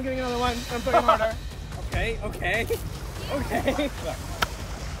thought. I'm getting another one. I'm putting harder. Okay, okay. Okay.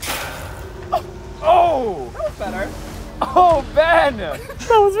 Oh! That was better. Oh, Ben!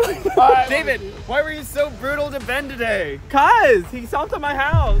 was really David, why were you so brutal to Ben today? Cause he stomped on my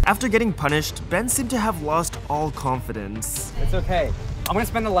house. After getting punished, Ben seemed to have lost all confidence. It's okay. I'm gonna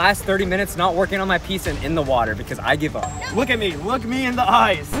spend the last 30 minutes not working on my piece and in the water because I give up. Look at me, look me in the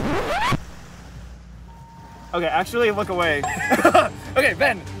eyes. Okay, actually look away. Okay,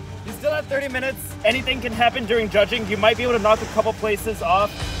 Ben. You still have 30 minutes. Anything can happen during judging. You might be able to knock a couple places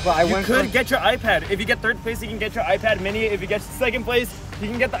off. But you could get your iPad. If you get third place, you can get your iPad mini. If you get second place, you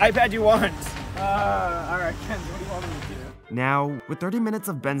can get the iPad you want. All right, Ken, what do you want me to do? Now, with 30 minutes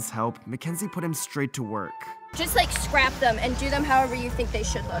of Ben's help, Mackenzie put him straight to work. Just like scrap them and do them however you think they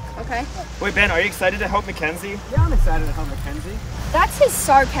should look, okay? Wait, Ben, are you excited to help Mackenzie? Yeah, I'm excited to help Mackenzie. That's his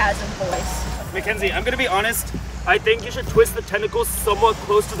sarcasm voice. Mackenzie, I'm gonna be honest. I think you should twist the tentacles somewhat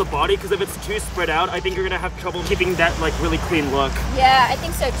close to the body because if it's too spread out, I think you're gonna have trouble keeping that like really clean look. Yeah, I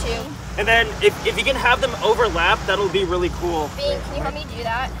think so too. And then if you can have them overlap, that'll be really cool. Bean, can you help me do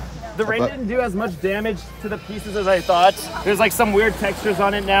that? The rain didn't do as much damage to the pieces as I thought. There's like some weird textures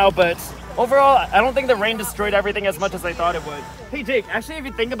on it now, but overall, I don't think the rain destroyed everything as much as I thought it would. Hey Jake, actually if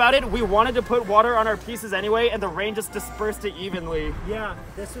you think about it, we wanted to put water on our pieces anyway, and the rain just dispersed it evenly. Yeah,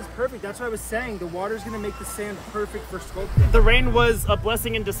 this is perfect. That's what I was saying. The water's gonna make the sand perfect for sculpting. The rain was a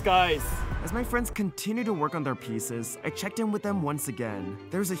blessing in disguise. As my friends continue to work on their pieces, I checked in with them once again.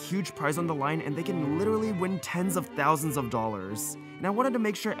 There's a huge prize on the line and they can literally win tens of thousands of dollars. And I wanted to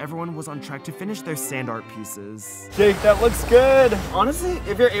make sure everyone was on track to finish their sand art pieces. Jake, that looks good. Honestly,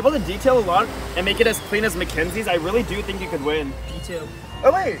 if you're able to detail a lot and make it as clean as Mackenzie's, I really do think you could win. Me too.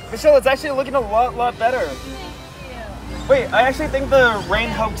 Oh wait, Michelle, it's actually looking a lot better. Wait, I actually think the rain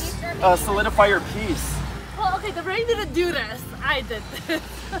helped solidify your piece. Well, okay, the rain didn't do this. I did this.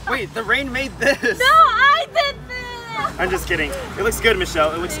 Wait, the rain made this. No, I did this. I'm just kidding. It looks good,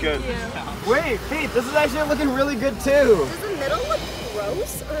 Michelle. It looks good. Wait, Pete, this is actually looking really good too. Does the middle look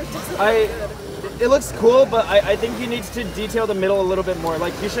gross or does it It looks cool, but I think you need to detail the middle a little bit more.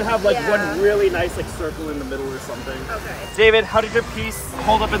 Like you should have like one really nice like circle in the middle or something. Okay. David, how did your piece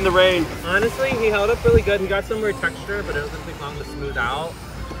hold up in the rain? Honestly, he held up really good. He got some weird texture, but it doesn't take long to smooth out.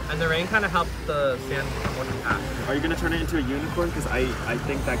 And the rain kind of helped the sand become more compact. Are you gonna turn it into a unicorn? Because I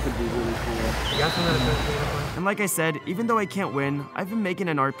think that could be really cool. Yes, I'm gonna turn it into a unicorn. And like I said, even though I can't win, I've been making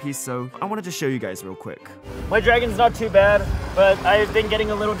an art piece, so I wanted to show you guys real quick. My dragon's not too bad, but I've been getting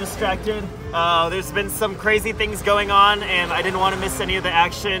a little distracted. There's been some crazy things going on, and I didn't want to miss any of the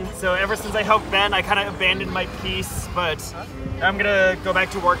action. So ever since I helped Ben, I kind of abandoned my piece, but I'm gonna go back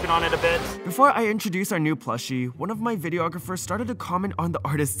to working on it a bit. Before I introduce our new plushie, one of my videographers started to comment on the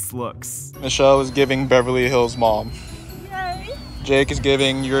artist's looks. Michelle is giving Beverly Hills mom. Yay. Jake is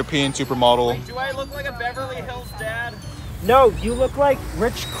giving European supermodel. Wait, do I look like a Beverly Hills dad? No, you look like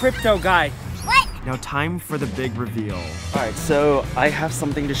rich crypto guy. What? Now time for the big reveal. Alright, so I have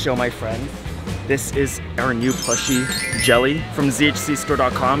something to show my friend. This is our new plushie, Jelly, from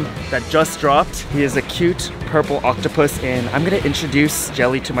zhcstore.com that just dropped. He is a cute purple octopus, and I'm gonna introduce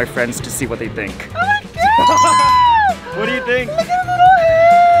Jelly to my friends to see what they think. Oh my god! What do you think? Look at his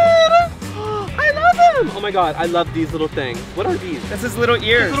little head! I love him! Oh my god, I love these little things. What are these? That's his little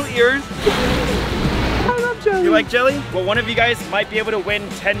ears. His little ears? I love jelly. You like jelly? Well, one of you guys might be able to win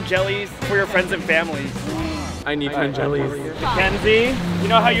 10 jellies for your friends and families. I need 10 jellies. Mackenzie, you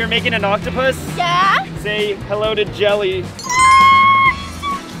know how you're making an octopus? Yeah? Say hello to Jelly.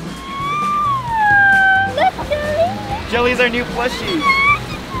 Look, Jelly! Jelly's our new plushie.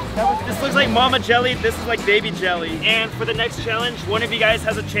 This looks like Mama Jelly, this is like Baby Jelly. And for the next challenge, one of you guys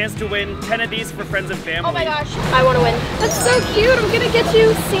has a chance to win 10 of these for friends and family. Oh my gosh, I want to win. That's so cute. I'm gonna get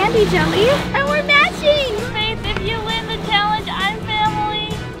you Sandy Jelly. And we're matching! Faith, if you win the challenge, I'm family.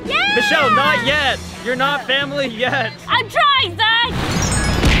 Yeah! Michelle, not yet. You're not family yet. I'm trying, Zach!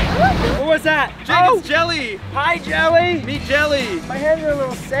 What was that? Jake, it's Jelly. Hi, Jelly. Meet Jelly. My hands are a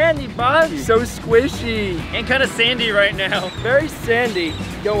little sandy, bud. So squishy. And kind of sandy right now. Very sandy.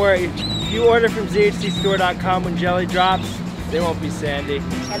 Don't worry. If you order from zhcstore.com when Jelly drops, they won't be sandy.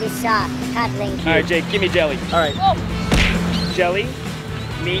 They'll be soft, cuddling. All right, Jake, give me Jelly. All right. Oh. Jelly,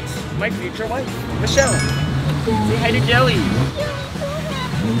 meet my future wife, Michelle. Say hi to Jelly.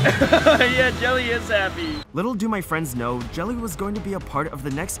 Yeah, Jelly is happy. Little do my friends know, Jelly was going to be a part of the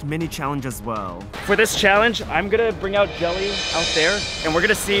next mini challenge as well. For this challenge, I'm gonna bring out Jelly out there, and we're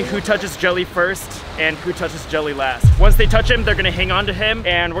gonna see who touches Jelly first and who touches Jelly last. Once they touch him, they're gonna hang on to him,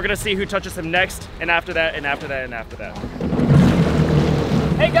 and we're gonna see who touches him next, and after that, and after that, and after that.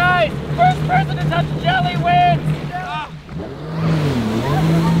 Hey guys, first person to touch Jelly wins!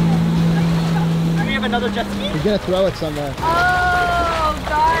 We have another jet ski? You're gonna throw it somewhere. Oh,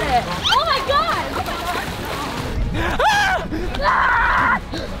 got it. Oh my god!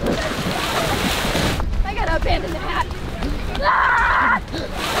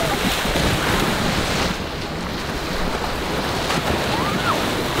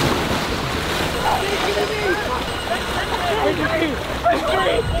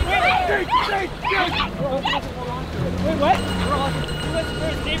 Wait, what? Who was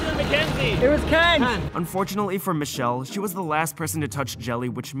first, David or Mackenzie? It was Ken. Unfortunately for Michelle, she was the last person to touch jelly,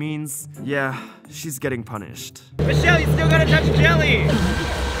 which means, yeah, she's getting punished. Michelle, you still gotta touch jelly.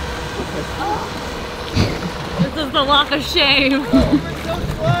 This is the walk of shame.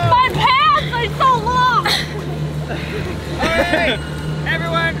 My pants are so long. Alright,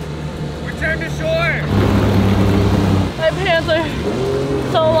 everyone, return to shore. My pants are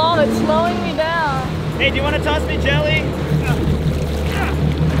so long, it's slowing me down. Hey, do you want to toss me jelly?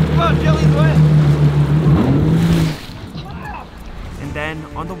 Come on, jelly's wet. And then,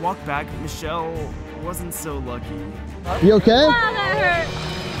 on the walk back, Michelle wasn't so lucky. You okay? Oh, that hurt.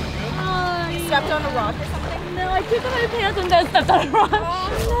 You stepped on a rock or something? No, I took off my pants and then stepped on a rock.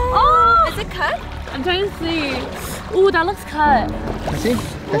 Oh, is it cut? I'm trying to see. Ooh, that looks cut. I see.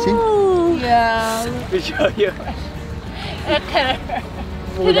 Ooh. Yeah. Let me show you. It kind of hurt.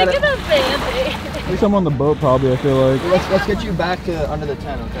 Can I get a Band-Aid? At least I'm on the boat probably, I feel like. Let's get you back to under the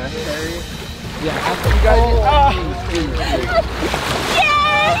tent, okay? Yeah, after you guys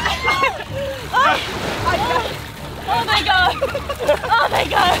Oh my god! Oh my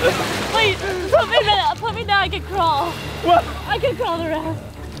god! Wait, put me down, I can crawl. What? I can crawl the rest.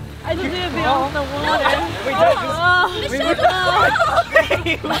 I just need to be off the water. Wait,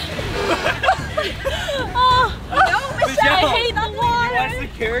 I hate the water. Wants to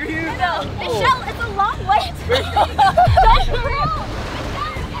carry you? No. Michelle, it's a long way to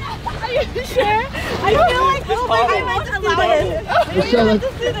Are you sure? I feel like I might allow it. Michelle,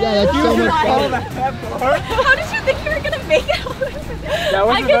 that's so much fun. How did you think you were gonna make it? That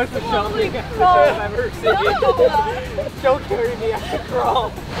was the most Michelle thing I've ever seen. Don't carry me, I can crawl.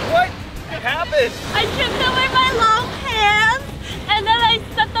 What happened? I tripped over my long pants, and then I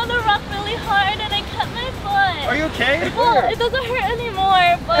stepped on the rock really hard, and I cut my foot. Are you okay? Well, it doesn't hurt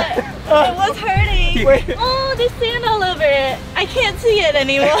anymore, but it was hurting. Wait. Oh, there's sand all over it. I can't see it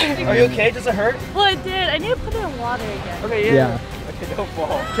anymore. Are you okay? Does it hurt? Well, it did. I need to put it in water again. Okay, yeah. Okay, don't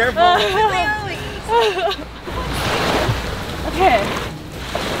fall. Careful. Okay.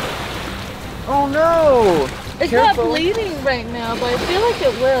 Oh no! It's not bleeding right now, but I feel like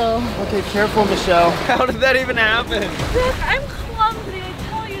it will. Okay, careful, Michelle. How did that even happen? Rick, I'm clumsy. I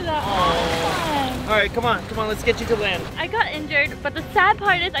tell you that all the time. All right, come on, let's get you to land. I got injured, but the sad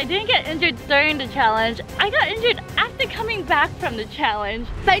part is I didn't get injured during the challenge. I got injured after coming back from the challenge.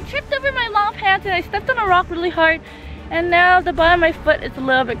 So I tripped over my long pants and I stepped on a rock really hard. And now the bottom of my foot is a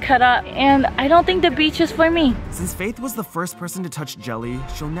little bit cut up, and I don't think the beach is for me. Since Faith was the first person to touch jelly,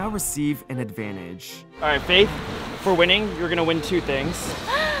 she'll now receive an advantage. All right, Faith, for winning, you're gonna win 2 things.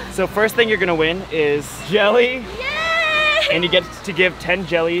 So first thing you're gonna win is jelly. Yay! And you get to give 10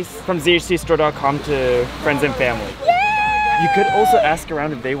 jellies from zhcstore.com to friends and family. Yay! You could also ask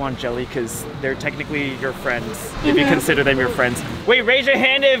around if they want jelly because they're technically your friends, if you consider them your friends. Wait, raise your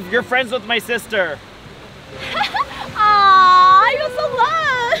hand if you're friends with my sister. Aww, you're so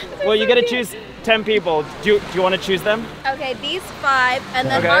loved. Well, you gotta choose 10 people. Do you want to choose them? Okay, these 5, and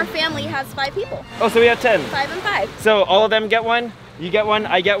then our family has 5 people. Oh, so we have 10. 5 and 5. So all of them get one, you get one,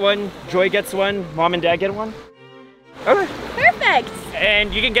 I get one, Joy gets one, Mom and Dad get one? Okay. Perfect.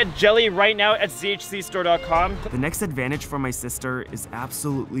 And you can get jelly right now at zhcstore.com. The next advantage for my sister is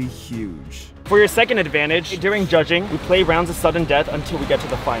absolutely huge. For your second advantage, during judging, we play rounds of sudden death until we get to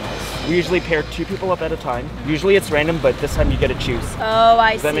the finals. We usually pair 2 people up at a time. Usually it's random, but this time you get to choose. Oh,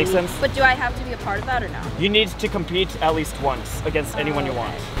 I see. Does that make sense? But do I have to be a part of that or no? You need to compete at least once against anyone you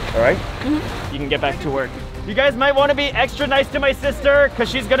want. All right? You can get back to work. You guys might want to be extra nice to my sister because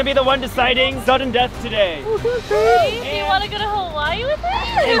she's going to be the one deciding sudden death today. Do you want to go to Hawaii with me?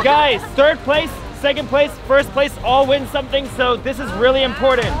 And guys, 3rd place, 2nd place, 1st place all win something, so this is really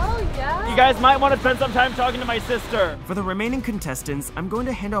important. Oh, yeah. You guys might want to spend some time talking to my sister. For the remaining contestants, I'm going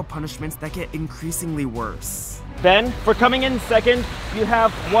to hand out punishments that get increasingly worse. Ben, for coming in 2nd, you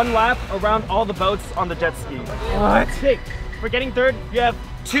have 1 lap around all the boats on the jet ski. What? For getting 3rd, you have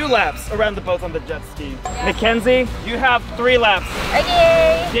 2 laps around the boats on the jet ski. Mackenzie, you have 3 laps.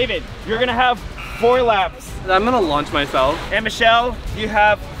 Okay. David, you're gonna have 4 laps. I'm gonna launch myself. And Michelle, you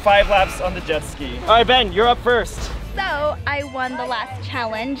have 5 laps on the jet ski. All right, Ben, you're up first. So I won the last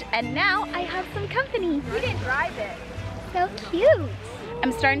challenge, and now I have some company. You didn't drive it. So cute.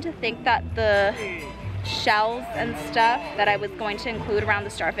 I'm starting to think that the shells and stuff that I was going to include around the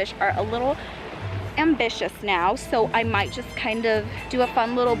starfish are a little ambitious now, so I might just kind of do a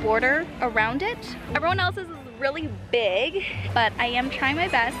fun little border around it. Everyone else's is really big, but I am trying my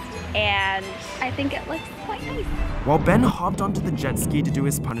best, and I think it looks quite nice. While Ben hopped onto the jet ski to do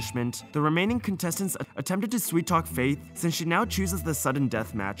his punishment, the remaining contestants attempted to sweet-talk Faith since she now chooses the sudden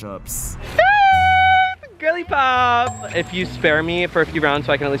death matchups. Girly pop! If you spare me for a few rounds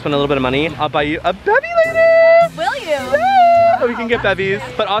so I can at least win a little bit of money, I'll buy you a bevy later! Will you? Yeah! We can get bevies.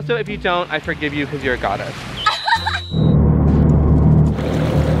 But also, if you don't, I forgive you because you're a goddess.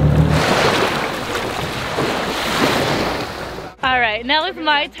 All right, now it's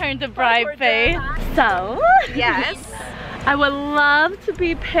my turn to bribe Faith. So, Yes. I would love to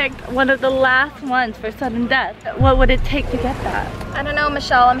be picked one of the last ones for sudden death. What would it take to get that? I don't know,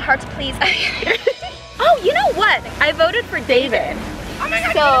 Michelle. I'm hard to please. Oh, you know what? I voted for David. Oh my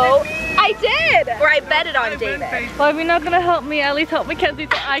God, so I did. Or I betted on David. Well, if you're not gonna help me, at least help Mackenzie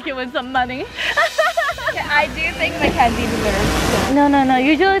so I can win some money. I do think Mackenzie deserves it. No.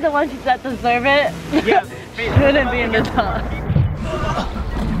 Usually the ones that deserve it shouldn't be in the top.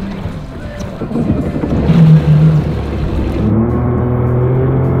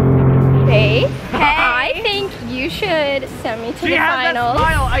 Hey, I think you should send me to the finals.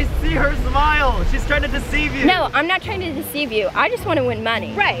 That smile. I see her smile. She's trying to deceive you. No, I'm not trying to deceive you. I just want to win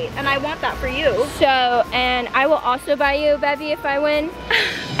money. Right, and I want that for you. So, and I will also buy you a bevy if I win.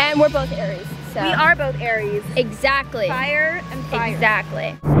 And we're both Aries. So. We are both Aries. Exactly. Fire and fire.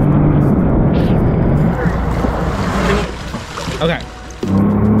 Exactly. Okay.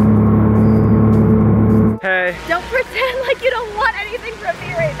 Hey. Don't pretend like you don't want anything from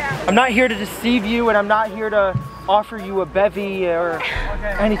me right now. I'm not here to deceive you, and I'm not here to offer you a bevy or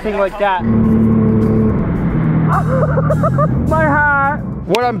anything like that. My hat.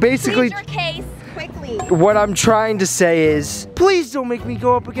 What I'm basically... Plead your case quickly. What I'm trying to say is, please don't make me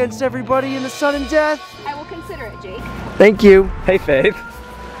go up against everybody in the sudden death. I will consider it, Jake. Thank you. Hey, Faith.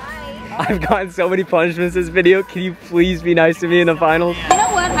 I've gotten so many punishments this video. Can you please be nice to me in the finals? You know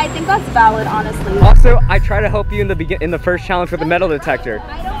what? I think that's valid, honestly. Also, I try to help you in the first challenge with the metal detector.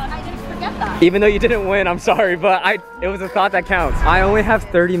 I didn't forget that. Even though you didn't win, I'm sorry, but it was a thought that counts. I only have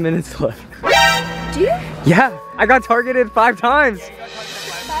 30 minutes left. Do you? Yeah, I got targeted 5 times.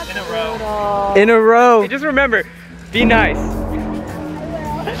 That's brutal. In a row. Hey, just remember, be nice.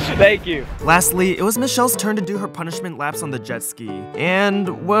 Thank you. Lastly, it was Michelle's turn to do her punishment laps on the jet ski.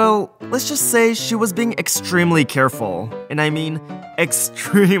 And, well, let's just say she was being extremely careful. And I mean,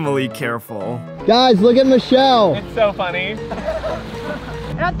 extremely careful. Guys, look at Michelle. It's so funny.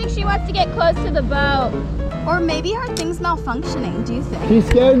 I don't think she wants to get close to the boat. Or maybe her thing's malfunctioning, do you think? She's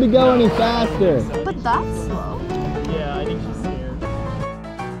scared to go any faster. But that's slow. Yeah, I think she's scared.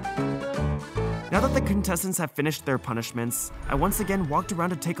 Now that the contestants have finished their punishments, I once again walked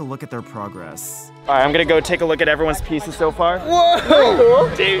around to take a look at their progress. All right, I'm gonna go take a look at everyone's pieces so far.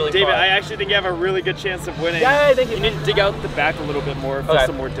 Whoa! David, I actually think you have a really good chance of winning. Yeah, I think you need to dig out the back a little bit more, for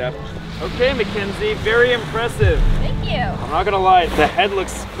some more depth. Okay, Mackenzie, very impressive. Thank you. I'm not gonna lie, the head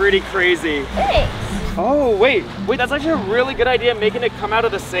looks pretty crazy. Thanks. Oh, wait, that's actually a really good idea, making it come out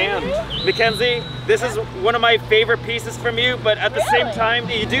of the sand. Mackenzie, this is one of my favorite pieces from you, but at the same time,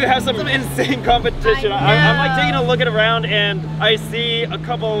 you do have some insane competition. I'm like taking a look around and I see a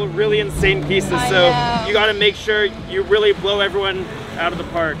couple really insane pieces, so you gotta make sure you really blow everyone out of the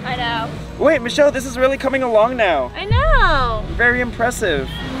park. I know. Wait, Michelle, this is really coming along now. I know. Very impressive.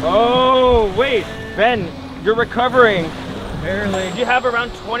 Oh, wait, Ben, you're recovering. Barely. You have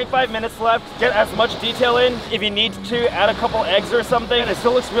around 25 minutes left. Get as much detail in. If you need to, add a couple eggs or something. It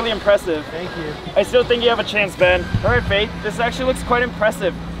still looks really impressive. Thank you. I still think you have a chance, Ben. All right, Faith, this actually looks quite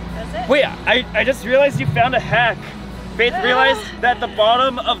impressive. Does it? Wait, I just realized you found a hack. Faith realized that the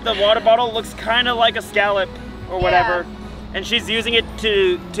bottom of the water bottle looks kind of like a scallop or whatever. And she's using it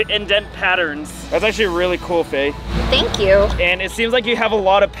to indent patterns. That's actually really cool, Faith. Thank you. And it seems like you have a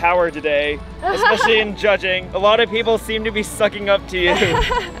lot of power today, especially in judging. A lot of people seem to be sucking up to you.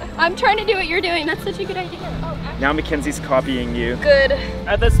 I'm trying to do what you're doing. That's such a good idea. Now Mackenzie's copying you. Good.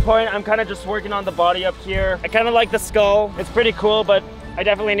 At this point, I'm kind of just working on the body up here. I kind of like the skull. It's pretty cool, but I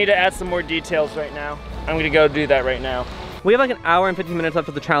definitely need to add some more details right now. I'm gonna go do that right now. We have like an hour and 15 minutes left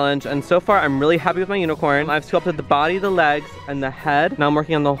of the challenge, and so far I'm really happy with my unicorn. I've sculpted the body, the legs, and the head. Now I'm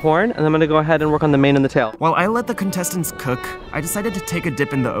working on the horn, and I'm gonna go ahead and work on the mane and the tail. While I let the contestants cook, I decided to take a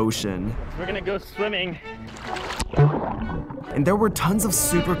dip in the ocean. We're gonna go swimming. And there were tons of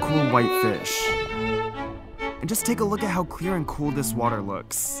super cool white fish. And just take a look at how clear and cool this water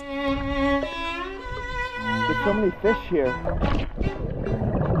looks. There's so many fish here.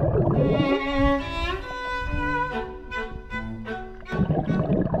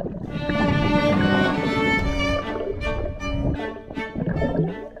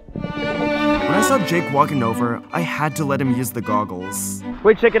 When I saw Jake walking over, I had to let him use the goggles.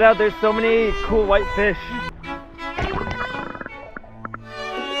 Wait, check it out. There's so many cool white fish.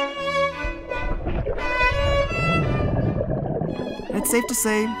 safe to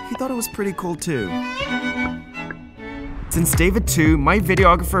say, he thought it was pretty cool too. Since David 2, my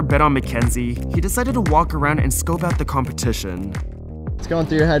videographer bet on Mackenzie, he decided to walk around and scope out the competition. What's going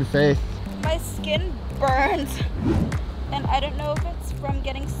through your head, Faith? My skin burns, and I don't know if it's from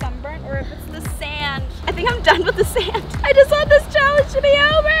getting sunburnt or if it's the sand. I think I'm done with the sand. I just want this challenge to be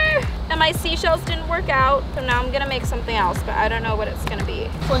over. And my seashells didn't work out, so now I'm gonna make something else, but I don't know what it's gonna be.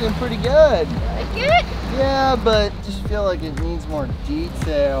 It's looking pretty good. Like it? Yeah, but just feel like it needs more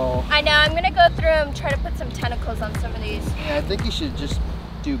detail. I know, I'm gonna go through and try to put some tentacles on some of these. Yeah, I think you should just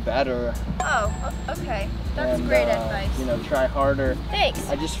do better. Oh, okay. That's great advice. You know, try harder. Thanks.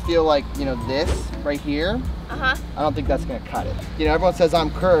 I just feel like, you know, this right here, I don't think that's gonna cut it. You know, everyone says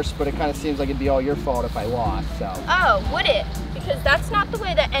I'm cursed, but it kind of seems like it'd be all your fault if I lost, so. Oh, would it? Because that's not the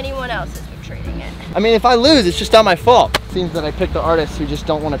way that anyone else has been treating it. I mean, if I lose, it's just not my fault. It seems that I picked the artists who just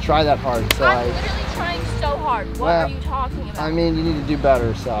don't want to try that hard, so I'm literally trying so hard. What are you talking about? I mean, you need to do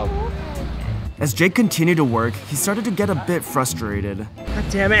better, so. As Jake continued to work, he started to get a bit frustrated. God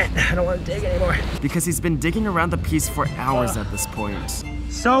damn it, I don't want to dig anymore. Because he's been digging around the piece for hours at this point.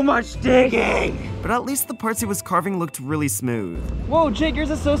 So much digging! But at least the parts he was carving looked really smooth. Whoa, Jake,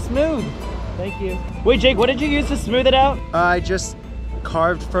 yours is so smooth. Thank you. Wait, Jake, what did you use to smooth it out? I just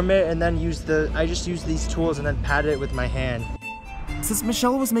carved from it and then I just used these tools and then patted it with my hand. Since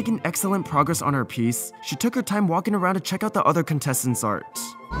Michelle was making excellent progress on her piece, she took her time walking around to check out the other contestants' art.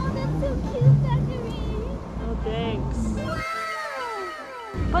 Oh, that's so cute, Zachary. Oh, thanks.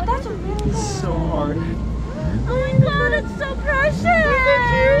 But that's really It's so hard. Oh my god, it's so precious!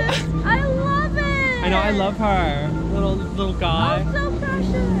 I love it! I know, I love her. Little guy. Oh, so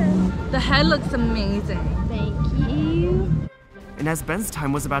precious! The head looks amazing. Thank you. And as Ben's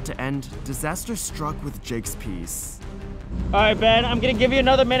time was about to end, disaster struck with Jake's piece. All right, Ben, I'm gonna give you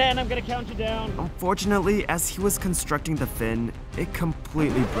another minute and I'm gonna count you down. Unfortunately, as he was constructing the fin, it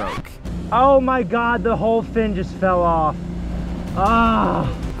completely broke. Oh my god, the whole fin just fell off. Ah!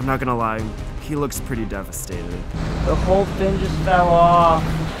 I'm not gonna lie, he looks pretty devastated. The whole fin just fell off.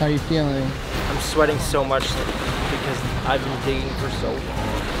 How are you feeling? I'm sweating so much because I've been digging for so long.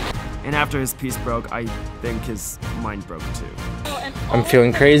 And after his piece broke, I think his mind broke too. I'm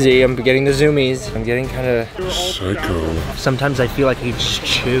feeling crazy. I'm getting the zoomies. I'm getting kind of psycho. Sometimes I feel like I just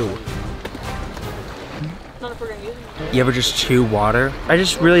chew. You ever just chew water? I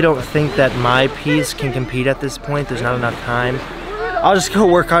just really don't think that my piece can compete at this point. There's not enough time. I'll just go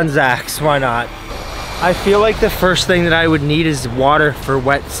work on Zach's. Why not? I feel like the first thing that I would need is water for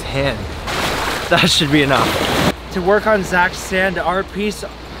wet sand. That should be enough. To work on Zach's sand art piece,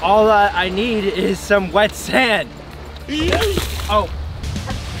 all that I need is some wet sand. Oh,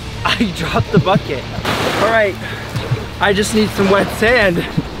 I dropped the bucket. All right, I just need some wet sand.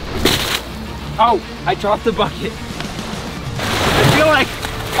 Oh, I dropped the bucket. I feel like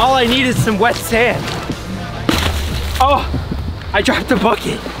all I need is some wet sand. Oh, I dropped the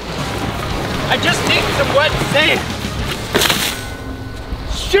bucket. I just need some wet sand.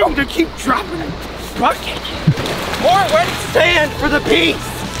 Shoot, I keep dropping the bucket. More wet sand for the piece.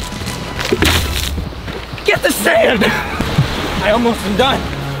 Get the sand. I almost am done.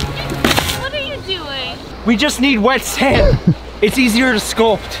 What are you doing? We just need wet sand. It's easier to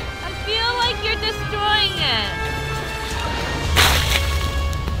sculpt. I feel like you're destroying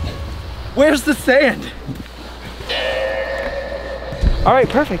it. Where's the sand? All right,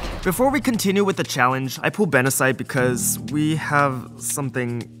 perfect. Before we continue with the challenge, I pull Ben aside because we have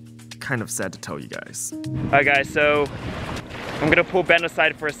something kind of sad to tell you guys. Alright guys, so I'm gonna pull Ben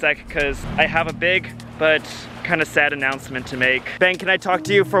aside for a sec because I have a big but kind of sad announcement to make. Ben, can I talk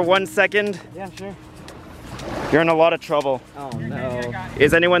to you for 1 second? Yeah, sure. You're in a lot of trouble. Oh no.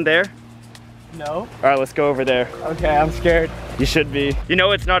 Is anyone there? No. Alright, let's go over there. Okay, I'm scared. You should be. You know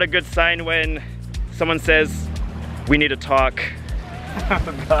it's not a good sign when someone says, we need to talk.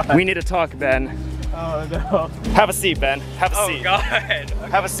 Oh god. We need to talk, Ben. Oh no. Have a seat, Ben. Have a seat. Oh god.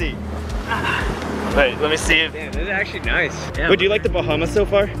 Have a seat. Wait, let me see. Damn, this is actually nice. Yeah. Would you like the Bahamas so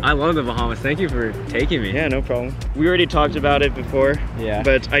far? I love the Bahamas. Thank you for taking me. Yeah, no problem. We already talked about it before. Yeah.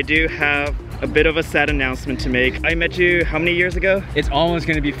 But I do have a bit of a sad announcement to make. I met you how many years ago? It's almost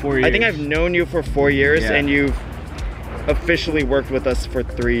gonna be 4 years. I think I've known you for 4 years, Yeah. and you've officially worked with us for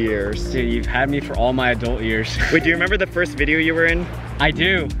 3 years. Dude, you've had me for all my adult years. Wait, do you remember the first video you were in? I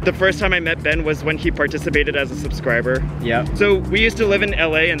do. The first time I met Ben was when he participated as a subscriber. Yep. So we used to live in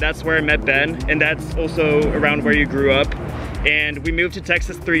LA, and that's where I met Ben, and that's also around where you grew up. And we moved to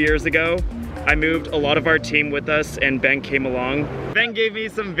Texas 3 years ago. I moved a lot of our team with us, and Ben came along. Ben gave me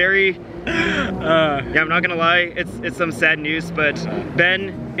some very, yeah, I'm not gonna lie, it's some sad news, but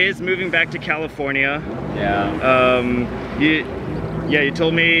Ben is moving back to California. Yeah. Yeah, you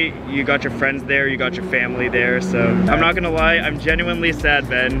told me you got your friends there, you got your family there, so I'm not gonna lie, I'm genuinely sad,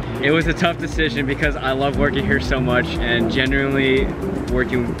 Ben. It was a tough decision because I love working here so much, and genuinely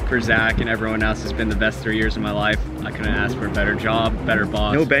working for Zach and everyone else has been the best 3 years of my life. I couldn't ask for a better job, better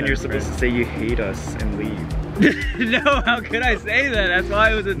boss. No, Ben, you're supposed to say you hate us and leave. No, how could I say that? That's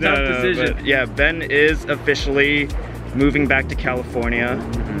why it was a tough decision. But yeah, Ben is officially moving back to California.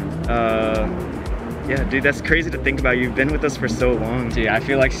 Yeah, dude, that's crazy to think about. You've been with us for so long. Dude, I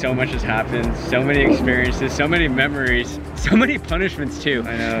feel like so much has happened, so many experiences, so many memories, so many punishments too.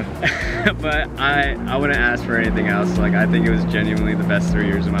 I know. But I wouldn't ask for anything else. Like, I think it was genuinely the best 3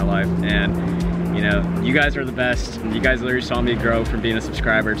 years of my life. And you know, you guys are the best. You guys literally saw me grow from being a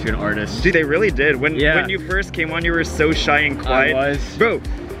subscriber to an artist. Dude, they really did. When you first came on, you were so shy and quiet. I was. Bro,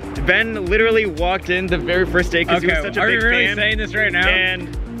 Ben literally walked in the very first day because he was such a big fan. Are you really saying this right now?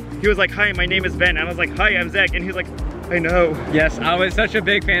 And he was like, hi, my name is Ben. And I was like, hi, I'm Zach. And he was like, I know. Yes, I was such a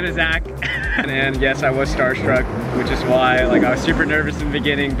big fan of Zach. And yes, I was starstruck, which is why like I was super nervous in the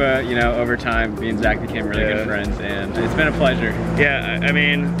beginning, but you know, over time, me and Zach became really good friends, and it's been a pleasure. Yeah, I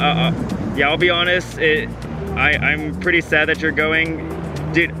mean, yeah, I'll be honest, I'm pretty sad that you're going.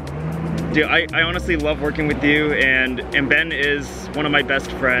 Dude, I honestly love working with you, and Ben is one of my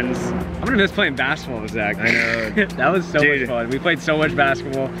best friends. I'm gonna miss playing basketball with Zach. I know. That was so much fun. We played so much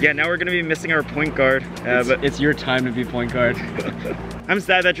basketball. Yeah, now we're gonna be missing our point guard. But it's your time to be point guard. I'm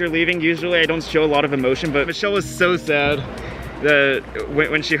sad that you're leaving. Usually I don't show a lot of emotion, but Michelle was so sad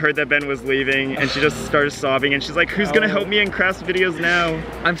when she heard that Ben was leaving, and she just started sobbing, and she's like, who's gonna help me in crafts videos now?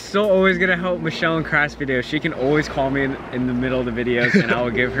 I'm still always gonna help Michelle in crafts videos. She can always call me in the middle of the videos, and I will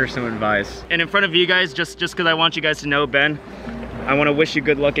give her some advice. And in front of you guys, just because I want you guys to know, Ben, I want to wish you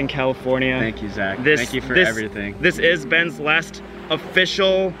good luck in California. Thank you, Zach. Thank you for everything. This is Ben's last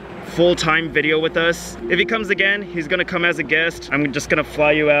official full-time video with us. If he comes again, he's gonna come as a guest. I'm just gonna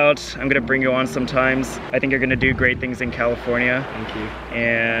fly you out. I'm gonna bring you on sometimes. I think you're gonna do great things in California. Thank you.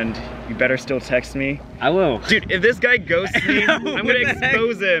 And you better still text me. I will. Dude, if this guy ghosts me, I'm gonna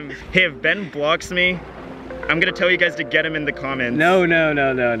expose him. Hey, if Ben blocks me, I'm gonna tell you guys to get him in the comments. No.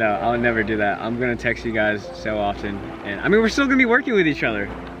 I'll never do that. I'm gonna text you guys so often. And I mean, we're still gonna be working with each other.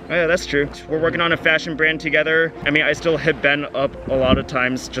 Oh yeah, that's true. We're working on a fashion brand together. I mean, I still hit Ben up a lot of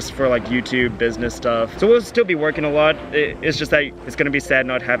times just for like YouTube business stuff. So we'll still be working a lot. It's just that it's gonna be sad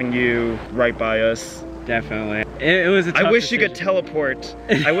not having you right by us. Definitely. It was a tough I wish decision. you could teleport.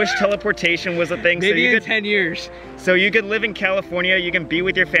 I wish teleportation was a thing. Maybe so you in 10 years. So you could live in California, you can be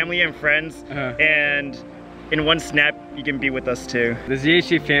with your family and friends, and in one snap, you can be with us too. The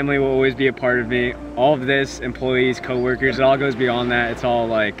ZHC family will always be a part of me. All of this, employees, co-workers, it all goes beyond that. It's all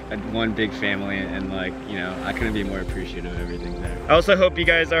like one big family, and like, you know, I couldn't be more appreciative of everything there. I also hope you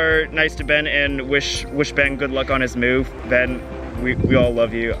guys are nice to Ben and wish Ben good luck on his move. Ben, we all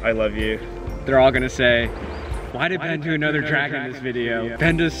love you. I love you. They're all gonna say, why did Ben do another dragon in this video?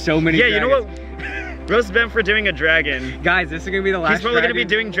 Ben does so many dragons. You know what? Roast Ben for doing a dragon. Guys, this is gonna be the last He's probably dragon. gonna be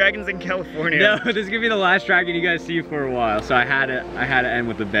doing dragons in California. No, this is gonna be the last dragon you guys see for a while, so I had to end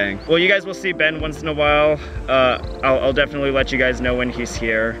with a bang. Well, you guys will see Ben once in a while. I'll definitely let you guys know when he's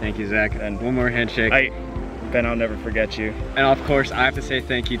here. Thank you, Zach. And one more handshake. Ben, I'll never forget you. And of course, I have to say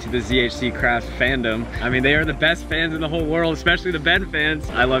thank you to the ZHC Crafts fandom. I mean, they are the best fans in the whole world, especially the Ben fans.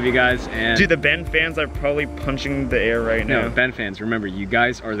 I love you guys. And dude, the Ben fans are probably punching the air right now. No, Ben fans, remember, you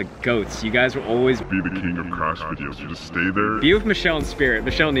guys are the goats. You guys will always be the king of crash videos. You just stay there. Be with Michelle in spirit.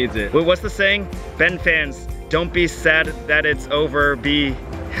 Michelle needs it. Wait, what's the saying? Ben fans, don't be sad that it's over. Be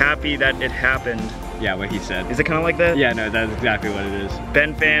happy that it happened. Yeah, what he said. Is it kind of like that? Yeah, no, that's exactly what it is.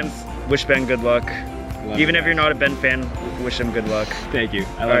 Ben fans, wish Ben good luck. Even if you're not a Ben fan, wish him good luck. Thank you.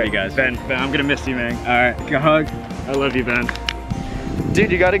 I love you guys. Ben, I'm gonna miss you, man. All right, go hug. I love you, Ben. Dude,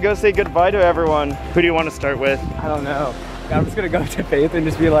 you gotta go say goodbye to everyone. Who do you want to start with? I don't know. I'm just gonna go to Faith and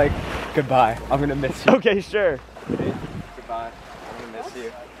just be like, goodbye. I'm gonna miss you. Okay, sure. Faith, goodbye. I'm gonna miss you.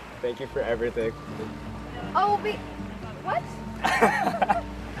 Thank you for everything. Oh, wait. What?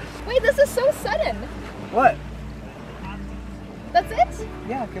 Wait, this is so sudden. What? That's it?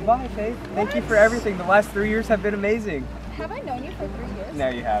 Yeah, goodbye, Faith. Thank you for everything. The last 3 years have been amazing. Have I known you for 3 years? No,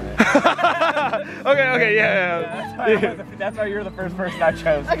 you haven't. Okay, yeah. That's why you're the first person I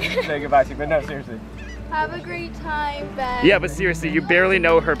chose to say goodbye to, but no, seriously. Have a great time, Ben. Yeah, but seriously, you barely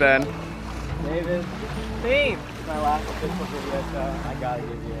know her, Ben. David. Bean. It's my last official video, so I gotta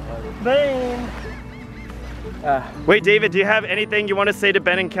give you a hug. Bean. Wait, David, do you have anything you want to say to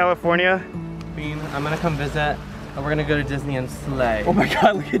Ben in California? Bean, I'm gonna come visit. And we're gonna go to Disney and slay. Oh my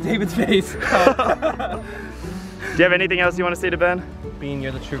god, look at David's face. Do you have anything else you want to say to Ben? Bean,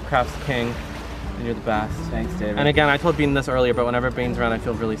 you're the true crafts king. And you're the best. Thanks, David. And again, I told Bean this earlier, but whenever Bean's around, I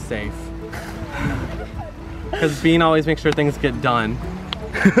feel really safe. Because Bean always makes sure things get done.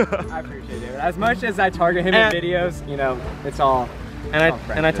 I appreciate it. As much as I target him in videos, you know, it's all.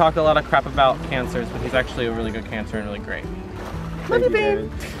 And I talk a lot of crap about cancers, but he's actually a really good cancer and really great. Love you,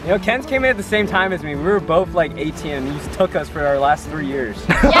 Bean. You know, Ken's came in at the same time as me. We were both like 18 and you took us for our last 3 years.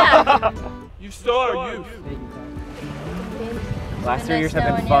 Yeah. You still are you. Last 3 years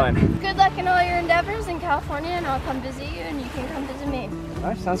have been fun. Good luck in all your endeavors in California, and I'll come visit you, and you can come visit me. All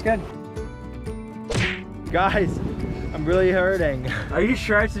right, sounds good. Guys, I'm really hurting. Are you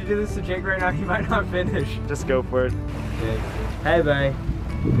sure I should do this to Jake right now? He might not finish. Just go for it. Jake. Hey, buddy.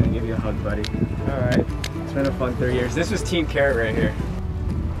 I'm gonna give you a hug, buddy. All right. It's been a fun 3 years. This was Team Carrot right here.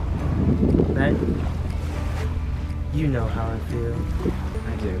 Ben, you know how I feel.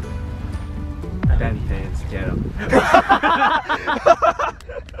 I do. Ben fans, get him.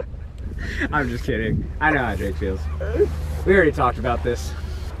 I'm just kidding. I know how Jake feels. We already talked about this.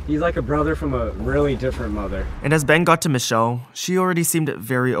 He's like a brother from a really different mother. And as Ben got to Michelle, she already seemed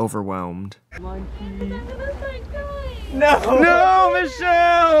very overwhelmed. No! No,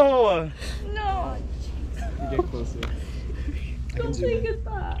 Michelle! No. You get closer. Don't say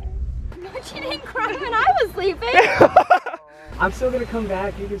goodbye. She didn't cry when I was sleeping. I'm still gonna come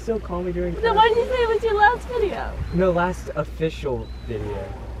back. You can still call me during. Then why did you say it was your last video? No, last official video.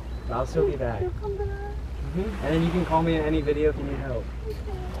 But I'll still be back. You'll come back. And then you can call me in any video if you need help.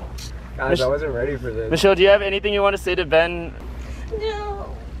 Guys, I wasn't ready for this. Michelle, do you have anything you want to say to Ben?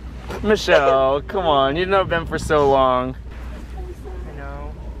 No. Michelle, come on. You've known Ben for so long. I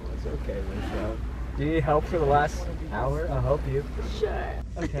know. It's okay, Michelle. Do you need help for the last hour? I'll help you. Sure.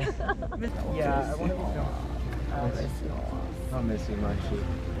 Okay. Yeah, I want to be done. I'll miss you, Munchie.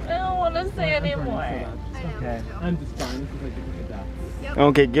 I don't want to say anymore. It's okay. I'm just fine. This is like a good day.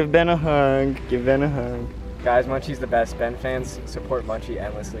 Okay, give Ben a hug. Give Ben a hug. Guys, Munchie's the best. Ben fans support Munchie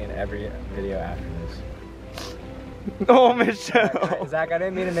endlessly in every video after this. Oh, Michelle. Zach, I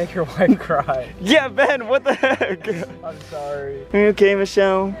didn't mean to make your wife cry. Yeah, Ben, what the heck? I'm sorry. Are you okay,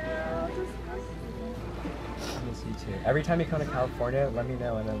 Michelle? I miss you too. Every time you come to California, let me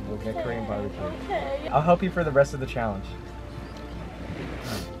know and then we'll get Korean barbecue. Okay. I'll help you for the rest of the challenge.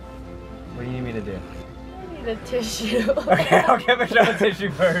 What do you need me to do? I need a tissue. Okay, I'll give Michelle a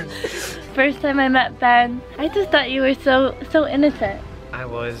tissue first. First time I met Ben, I just thought you were so innocent. I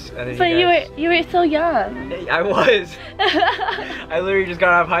was. And then But you were so young. I was. I literally just got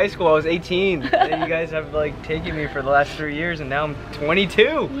out of high school. I was 18. And you guys have like taken me for the last 3 years and now I'm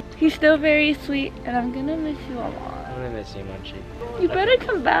 22. He's still very sweet and I'm gonna miss you a lot. I'm gonna miss you, Munchie. You better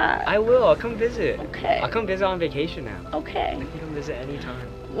come back. I will. I'll come visit. Okay. I'll come visit on vacation now. Okay. I can come visit anytime.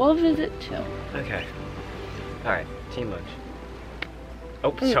 We'll visit too. Okay. Alright. Team lunch.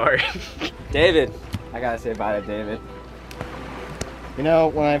 Oh, sorry. David. I gotta say bye to David. You know,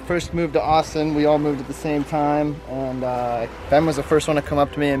 when I first moved to Austin, we all moved at the same time, and Ben was the first one to come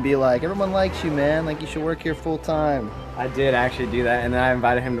up to me and be like, everyone likes you, man, like you should work here full time. I did actually do that, and then I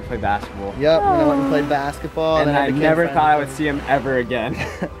invited him to play basketball. Yep, and I went and played basketball. And I never thought I would see see him ever again.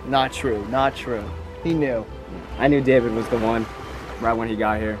 Not true, not true. He knew. I knew David was the one right when he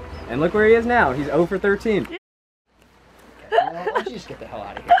got here. And look where he is now. He's 0 for 13. Why don't you just get the hell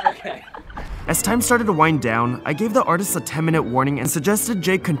out of here? Okay. As time started to wind down, I gave the artist a 10-minute warning and suggested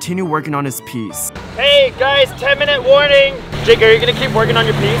Jake continue working on his piece. Hey guys, 10-minute warning. Jake, are you gonna keep working on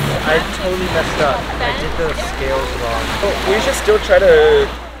your piece? I totally messed up. I did the scales wrong. Oh, we should still try to...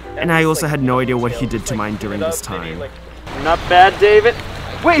 And I also had no idea what he did to mine during this time. Not bad, David.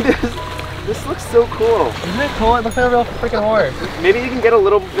 Wait, this looks so cool. Isn't it cool? It looks like a real freaking horse. Maybe you can get a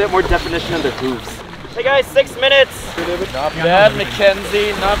little bit more definition of the hooves. Hey guys, 6 minutes. Not bad,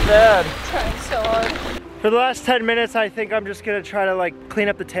 Mackenzie, not bad. Trying so hard. For the last 10 minutes, I think I'm just gonna try to like clean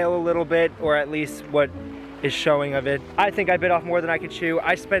up the tail a little bit, or at least what is showing of it. I think I bit off more than I could chew.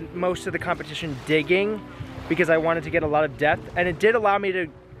 I spent most of the competition digging because I wanted to get a lot of depth, and it did allow me to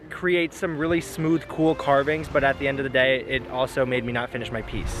create some really smooth, cool carvings, but at the end of the day, it also made me not finish my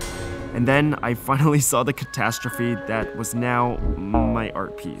piece. And then I finally saw the catastrophe that was now my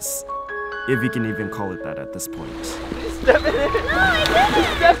art piece. If you can even call it that at this point. Step in it! No, I didn't! You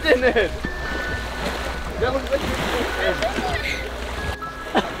stepped in it! That looks like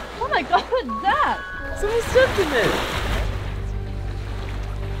Oh my god, what's that? someone stepped in it!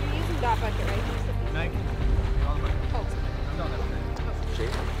 You're using that bucket, right?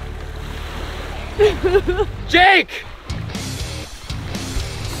 Jake!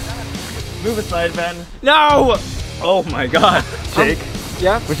 Move aside, Ben. No! Oh my god. Jake,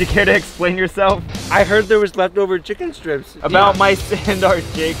 Yeah? would you care to explain yourself? I heard there was leftover chicken strips. About my sand art,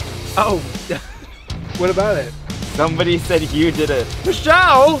 Jake. Oh. What about it? Somebody said you did it.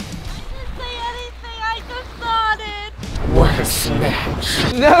 Michelle! What a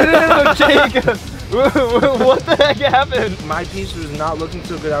snatch. No, Jacob! What the heck happened? My piece was not looking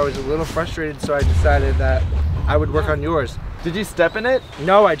so good. I was a little frustrated, so I decided that I would work on yours. Did you step in it?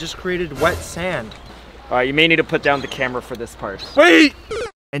 No, I just created wet sand. Alright, you may need to put down the camera for this part. Wait!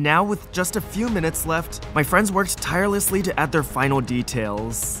 And now, with just a few minutes left, my friends worked tirelessly to add their final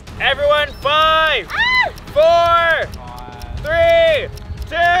details. Everyone, 5, 4, 3,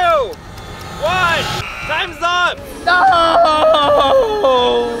 2, 1. Time's up! No!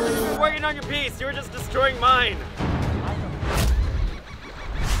 You were working on your piece. You were just destroying mine.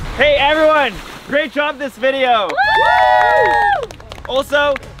 Hey, everyone! Great job this video. Woo!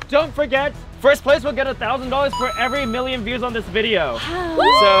 Also, don't forget, first place will get $1,000 for every 1,000,000 views on this video.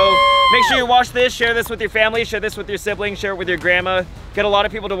 So make sure you watch this, share this with your family, share this with your siblings, share it with your grandma. Get a lot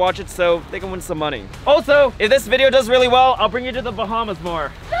of people to watch it so they can win some money. Also, if this video does really well, I'll bring you to the Bahamas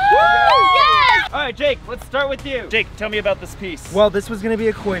more. Yes! All right, Jake, let's start with you. Jake, tell me about this piece. Well, this was gonna be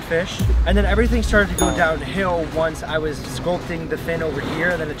a koi fish, and then everything started to go downhill once I was sculpting the fin over here,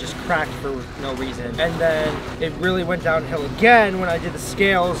 and then it just cracked for no reason. And then it really went downhill again when I did the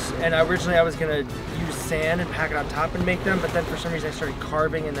scales, and originally I was gonna use sand and pack it on top and make them, but then for some reason I started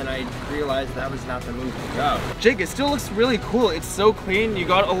carving, and then I realized that was not the move to go. Jake, it still looks really cool. It's so clean. You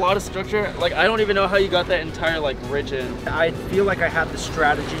got a lot of structure. Like, I don't even know how you got that entire, like, rigid. I feel like I had the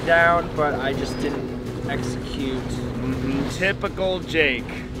strategy down, but I just didn't execute. Typical Jake.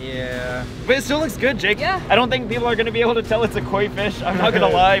 Yeah. But it still looks good, Jake. Yeah. I don't think people are gonna be able to tell it's a koi fish. I'm not gonna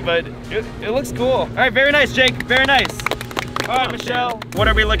lie, but it looks cool. All right, very nice, Jake. Very nice. All right, Michelle, what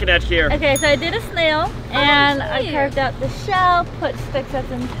are we looking at here? Okay, so I did a snail, and I carved out the shell, put sticks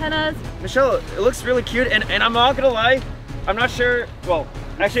as antennas. Michelle, it looks really cute, and I'm not gonna lie, I'm not sure, well,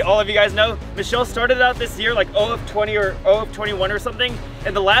 actually all of you guys know, Michelle started out this year like 0 of 20 or 0 of 21 or something.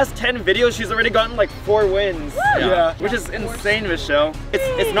 In the last 10 videos, she's already gotten like 4 wins. Yeah. Which is insane, Michelle.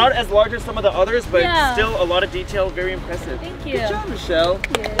 It's not as large as some of the others, but still a lot of detail, very impressive. Thank you. Good job, Michelle.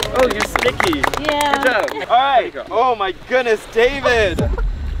 Oh, you're sticky. Yeah. Good job. All right. Oh my goodness, David.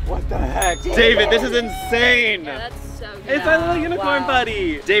 What the heck? David, this is insane. Yeah, that's so good. It's my little unicorn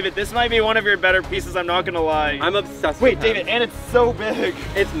buddy. David, this might be one of your better pieces, I'm not gonna lie. I'm obsessed Wait, with him. David, and it's so big.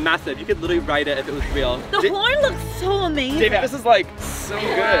 It's massive. You could literally ride it if it was real. The horn looks so amazing. David, this is like so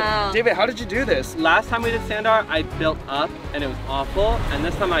good. David, how did you do this? Last time we did sand art, I built up and it was awful. And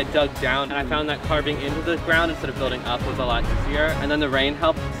this time I dug down and I found that carving into the ground instead of building up was a lot easier. And then the rain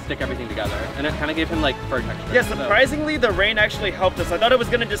helped stick everything together. And it kind of gave him like fur texture. Yeah, surprisingly, the rain actually helped us. I thought it was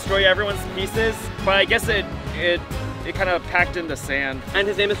gonna destroy everyone's pieces, but I guess it kind of packed into sand. And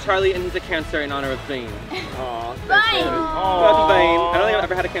his name is Charlie and he's a Cancer in honor of Bane. Aww. Bane! Love Bane. I don't think I've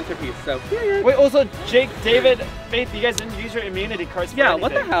ever had a Cancer piece, so. Wait, also, Jake, David, Faith, you guys didn't use your immunity cards for anything.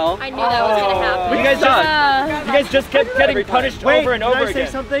 What the hell? I knew that was gonna happen. You guys just kept getting punished over and over Can I say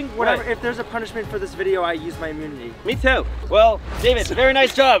again. something? Whatever. If there's a punishment for this video, I use my immunity. Me too. Well, David, very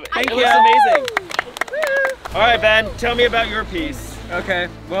nice job. It looks amazing. All right, Ben, tell me about your piece. Okay,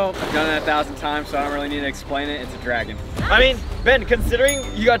 well, I've done it 1,000 times, so I don't really need to explain it. It's a dragon. I mean, Ben, considering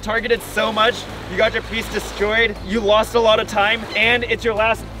you got targeted so much, you got your piece destroyed, you lost a lot of time, and it's your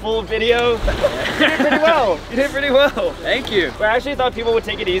last full video, you did pretty well. You did pretty well. Thank you. I actually thought people would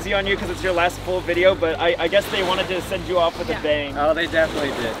take it easy on you because it's your last full video, but I guess they wanted to send you off with a bang. Oh, they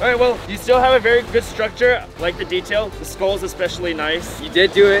definitely did. All right, well, you still have a very good structure. I like the detail. The skull's especially nice. You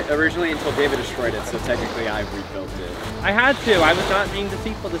did do it originally until David destroyed it, so technically I rebuilt it. I had to. I was not being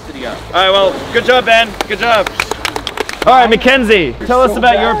deceitful this video. All right, well, good job, Ben. Good job. All right, Mackenzie, tell us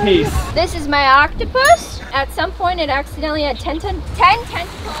about your piece. This is my octopus. At some point it accidentally had 10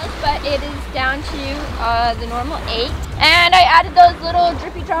 tentacles, but it is down to the normal 8. And I added those little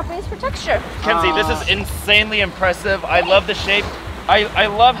drippy droppings for texture. Mackenzie, this is insanely impressive. I love the shape. I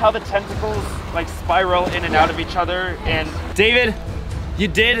love how the tentacles like spiral in and out of each other. And David, you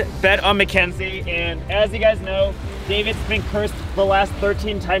did bet on Mackenzie, and as you guys know, David's been cursed the last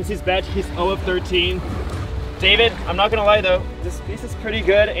 13 times he's bet. He's 0 of 13. David, I'm not gonna lie though, this piece is pretty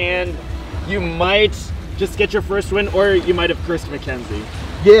good, and you might just get your first win, or you might have cursed Mackenzie.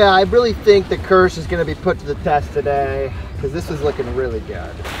 Yeah, I really think the curse is going to be put to the test today, because this is looking really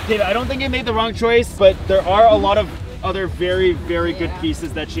good. David, I don't think you made the wrong choice, but there are a lot of other very, very good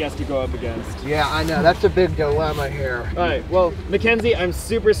pieces that she has to go up against. Yeah, I know. That's a big dilemma here. All right, well, Mackenzie, I'm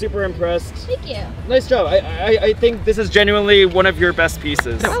super, super impressed. Thank you. Nice job. I think this is genuinely one of your best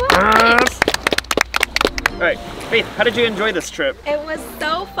pieces. Oh, All right, Faith, how did you enjoy this trip? It was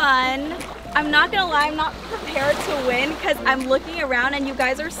so fun. I'm not gonna lie, I'm not prepared to win because I'm looking around and you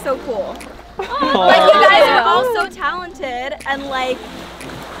guys are so cool. Like, you guys are all so talented and like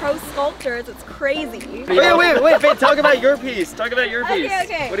pro sculptors. It's crazy. Wait, talk about your piece. Talk about your piece.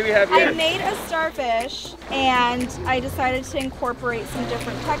 Okay. What do we have here? I made a starfish and I decided to incorporate some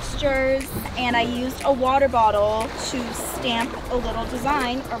different textures, and I used a water bottle to stamp a little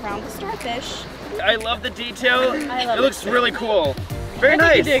design around the starfish. I love the detail. It looks really cool. Very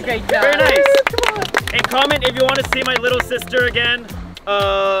nice. You did a great job. Very nice. And comment if you want to see my little sister again.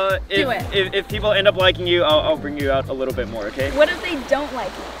 If people end up liking you, I'll bring you out a little bit more, okay? What if they don't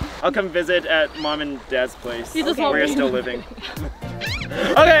like me? I'll come visit at Mom and Dad's place You just where want you're me. still living.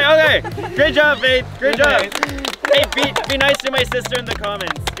 Okay. Great job, Faith. Great job. Hey, be nice to my sister in the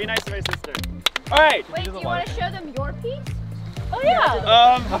comments. Be nice to my sister. All right. Wait, do you want to show them your piece? Oh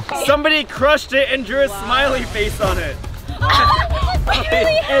yeah. Somebody crushed it and drew a smiley face on it.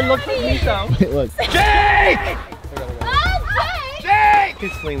 It looks like me though. It looks. Jake! Jake!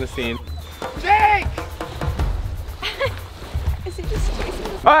 He's fleeing the scene. Jake! Is he just chasing me?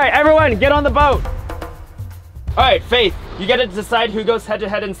 All right, everyone, get on the boat. All right, Faith, you get to decide who goes head to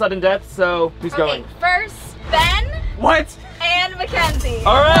head in sudden death. So who's going? First, Ben. What? And Mackenzie.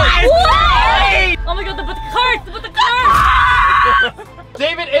 All right. What? Oh my god, the curse! With the curse!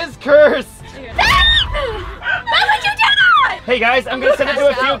 David is cursed. Why would you do that? Hey guys, I'm gonna send it to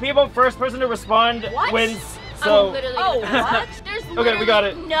a few people. First person to respond wins. So. What? There's Okay, we got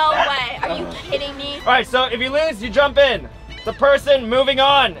it. no way. Are you kidding me? All right, so if you lose, you jump in. The person moving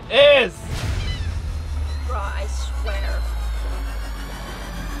on is. Bro, I swear.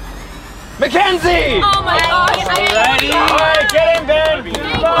 Mackenzie! Oh my gosh. Alrighty. All right, get in, Ben.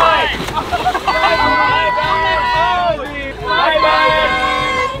 Bye.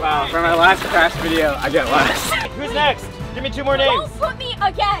 Wow, for my last crash video, I get last. Who's next? Give me 2 more names. Don't put me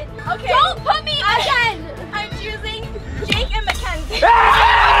again. Okay. Don't put me again. I'm choosing Jake and Mackenzie.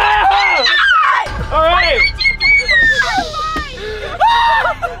 All right.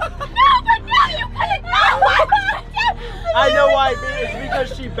 No, but now you couldn't know. I know why. It's because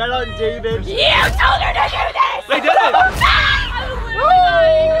she bet on David. You told her to do this. They did it.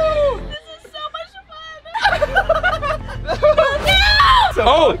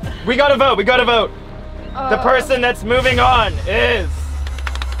 Oh, we gotta vote. We gotta vote. The person that's moving on is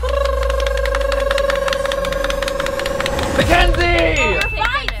Mackenzie. You're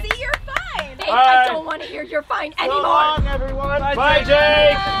fine. See, you're fine. Babe, I don't want to hear you're fine anymore. So long, everyone. Bye,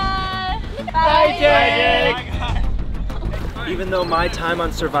 Jake. Bye, Jake. Even though my time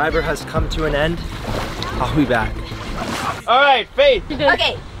on Survivor has come to an end, I'll be back. All right, Faith.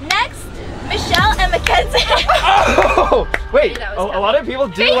 Okay, next, Michelle and Mackenzie. Oh, wait. A lot of people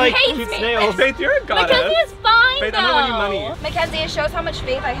do Faith like hates cute me. snails. Faith, you're a goddess. Mackenzie is fine Faith, though. I'm not lending you money. Mackenzie, it shows how much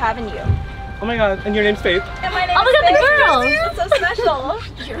faith I have in you. Oh my god, and your name's Faith? And my name Oh my is god, the Faith. girl. It's so special.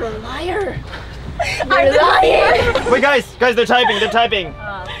 You're a liar. I'm lying. Wait, guys, they're typing. They're typing.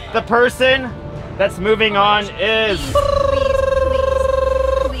 The person that's moving on is.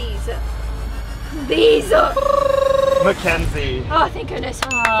 Please. Mackenzie. Oh, thank goodness.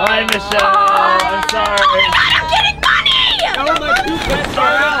 Bye, Michelle. I'm sorry. I'm getting money. Oh my goodness,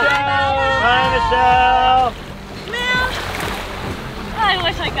 Bye, Michelle. I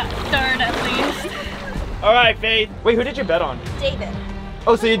wish I got third at least. All right, Faith. Wait, who did you bet on? David.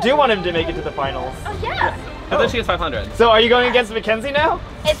 Oh, so you do want him to make it to the finals. Oh yeah. I thought she gets 500. So are you going against Mackenzie now?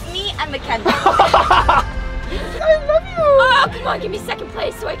 It's me and Mackenzie. I love you. Oh, come on, give me second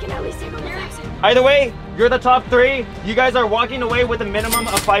place so I can at least take home 1,000. Either way, you're the top 3. You guys are walking away with a minimum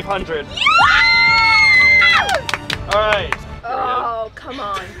of 500. All right. Oh, come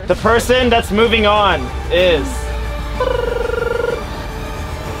on. The person that's moving on is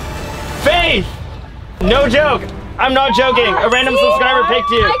Faith. No joke. I'm not joking. A random subscriber picked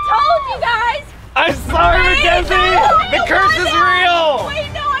you. I told you guys. I'm sorry, Mackenzie. The curse is real. Wait,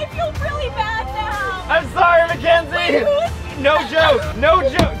 no, I feel really bad now. I'm sorry, Mackenzie. No joke. No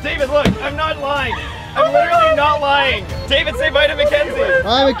joke. David, look. I'm not lying. I'm literally not lying. David, say bye to Mackenzie.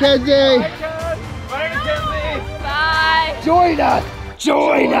 Bye, Mackenzie. Bye, Mackenzie. Bye. Join us.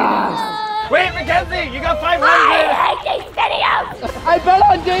 Join us. Wait, Mackenzie, you got 500. I hate these videos. I bet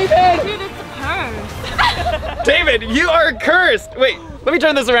on David. Dude, it's a curse. David, you are cursed. Wait, let me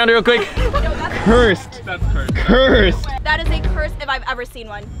turn this around real quick. Cursed. That's cursed. Cursed. That is a curse if I've ever seen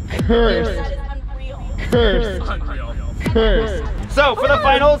one. Cursed. That is unreal. Cursed. Unreal. Cursed. So for the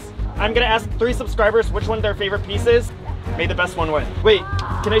finals, I'm gonna ask 3 subscribers which one their favorite piece is. May the best one win. Wait,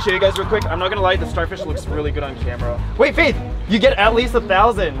 can I show you guys real quick? I'm not gonna lie, the starfish looks really good on camera. Wait, Faith, you get at least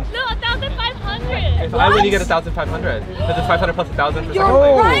 1,000. No, 1,500. If I win, you get 1,500. Because it's 500 plus 1,000 for You're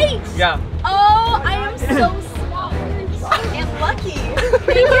second place. right. Yeah. Oh, I am so smart and lucky.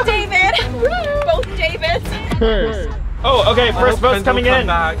 Thank you, David. cursed. Oh, okay, first vote's coming in.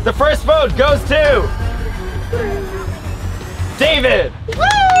 The first vote goes to David.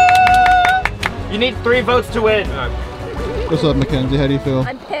 You need 3 votes to win. What's up, Mackenzie? How do you feel?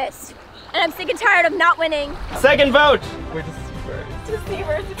 I'm pissed. And I'm sick and tired of not winning. Second vote. We're just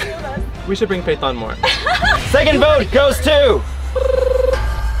Deceivers, the 2 of us. We should bring Faith on more. Second vote goes to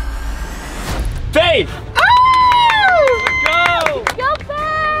Faith. Go! Go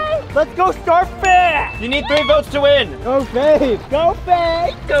Faith! Let's go Starfish! You need 3 votes to win. Go Faith! Go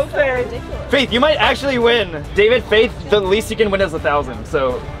Faith! Go Faith! Faith, you might actually win. David, Faith, the least you can win is 1,000.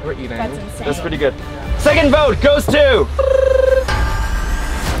 So we're eating. That's insane. That's pretty good. Second vote goes to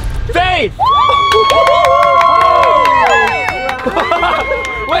Faith.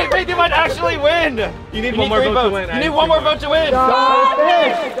 Wait, Faith, you might actually win. You need one more vote to win. You need one more vote to win.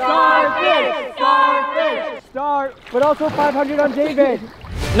 Starfish! Starfish! Starfish! Star! But also 500 on David.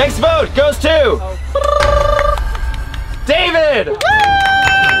 Next vote goes to David.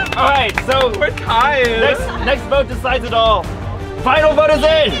 All right, so we're tired. Next vote decides it all. Final vote is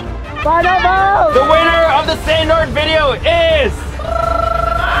in. Final vote! The winner of the sand art video is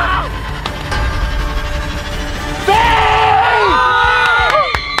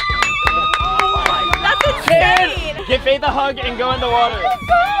That's insane! Give Faith a hug and go in the water.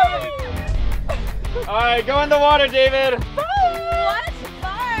 All right, go in the water, David. What?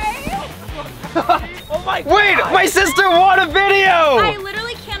 Bye! Oh my God. Wait, my sister won a video! I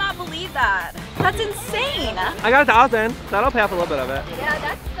literally cannot believe that. That's insane. I got 1,000. That'll pay off a little bit of it. Yeah,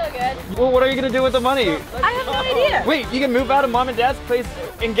 that's still good. Well, what are you gonna do with the money? I have no idea. Wait, you can move out of mom and dad's place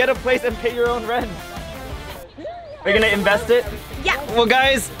and get a place and pay your own rent. Are you gonna invest it? Yeah. Well,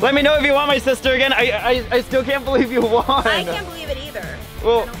 guys, let me know if you want my sister again. I still can't believe you won. I can't believe it either.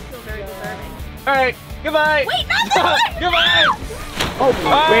 Well, I don't feel very deserving. all right, goodbye. Wait, not this one! Goodbye. All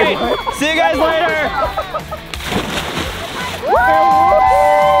right, see you guys later.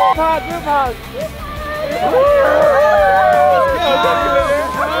 Hug, group hug. All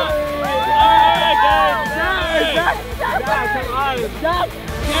right, guys.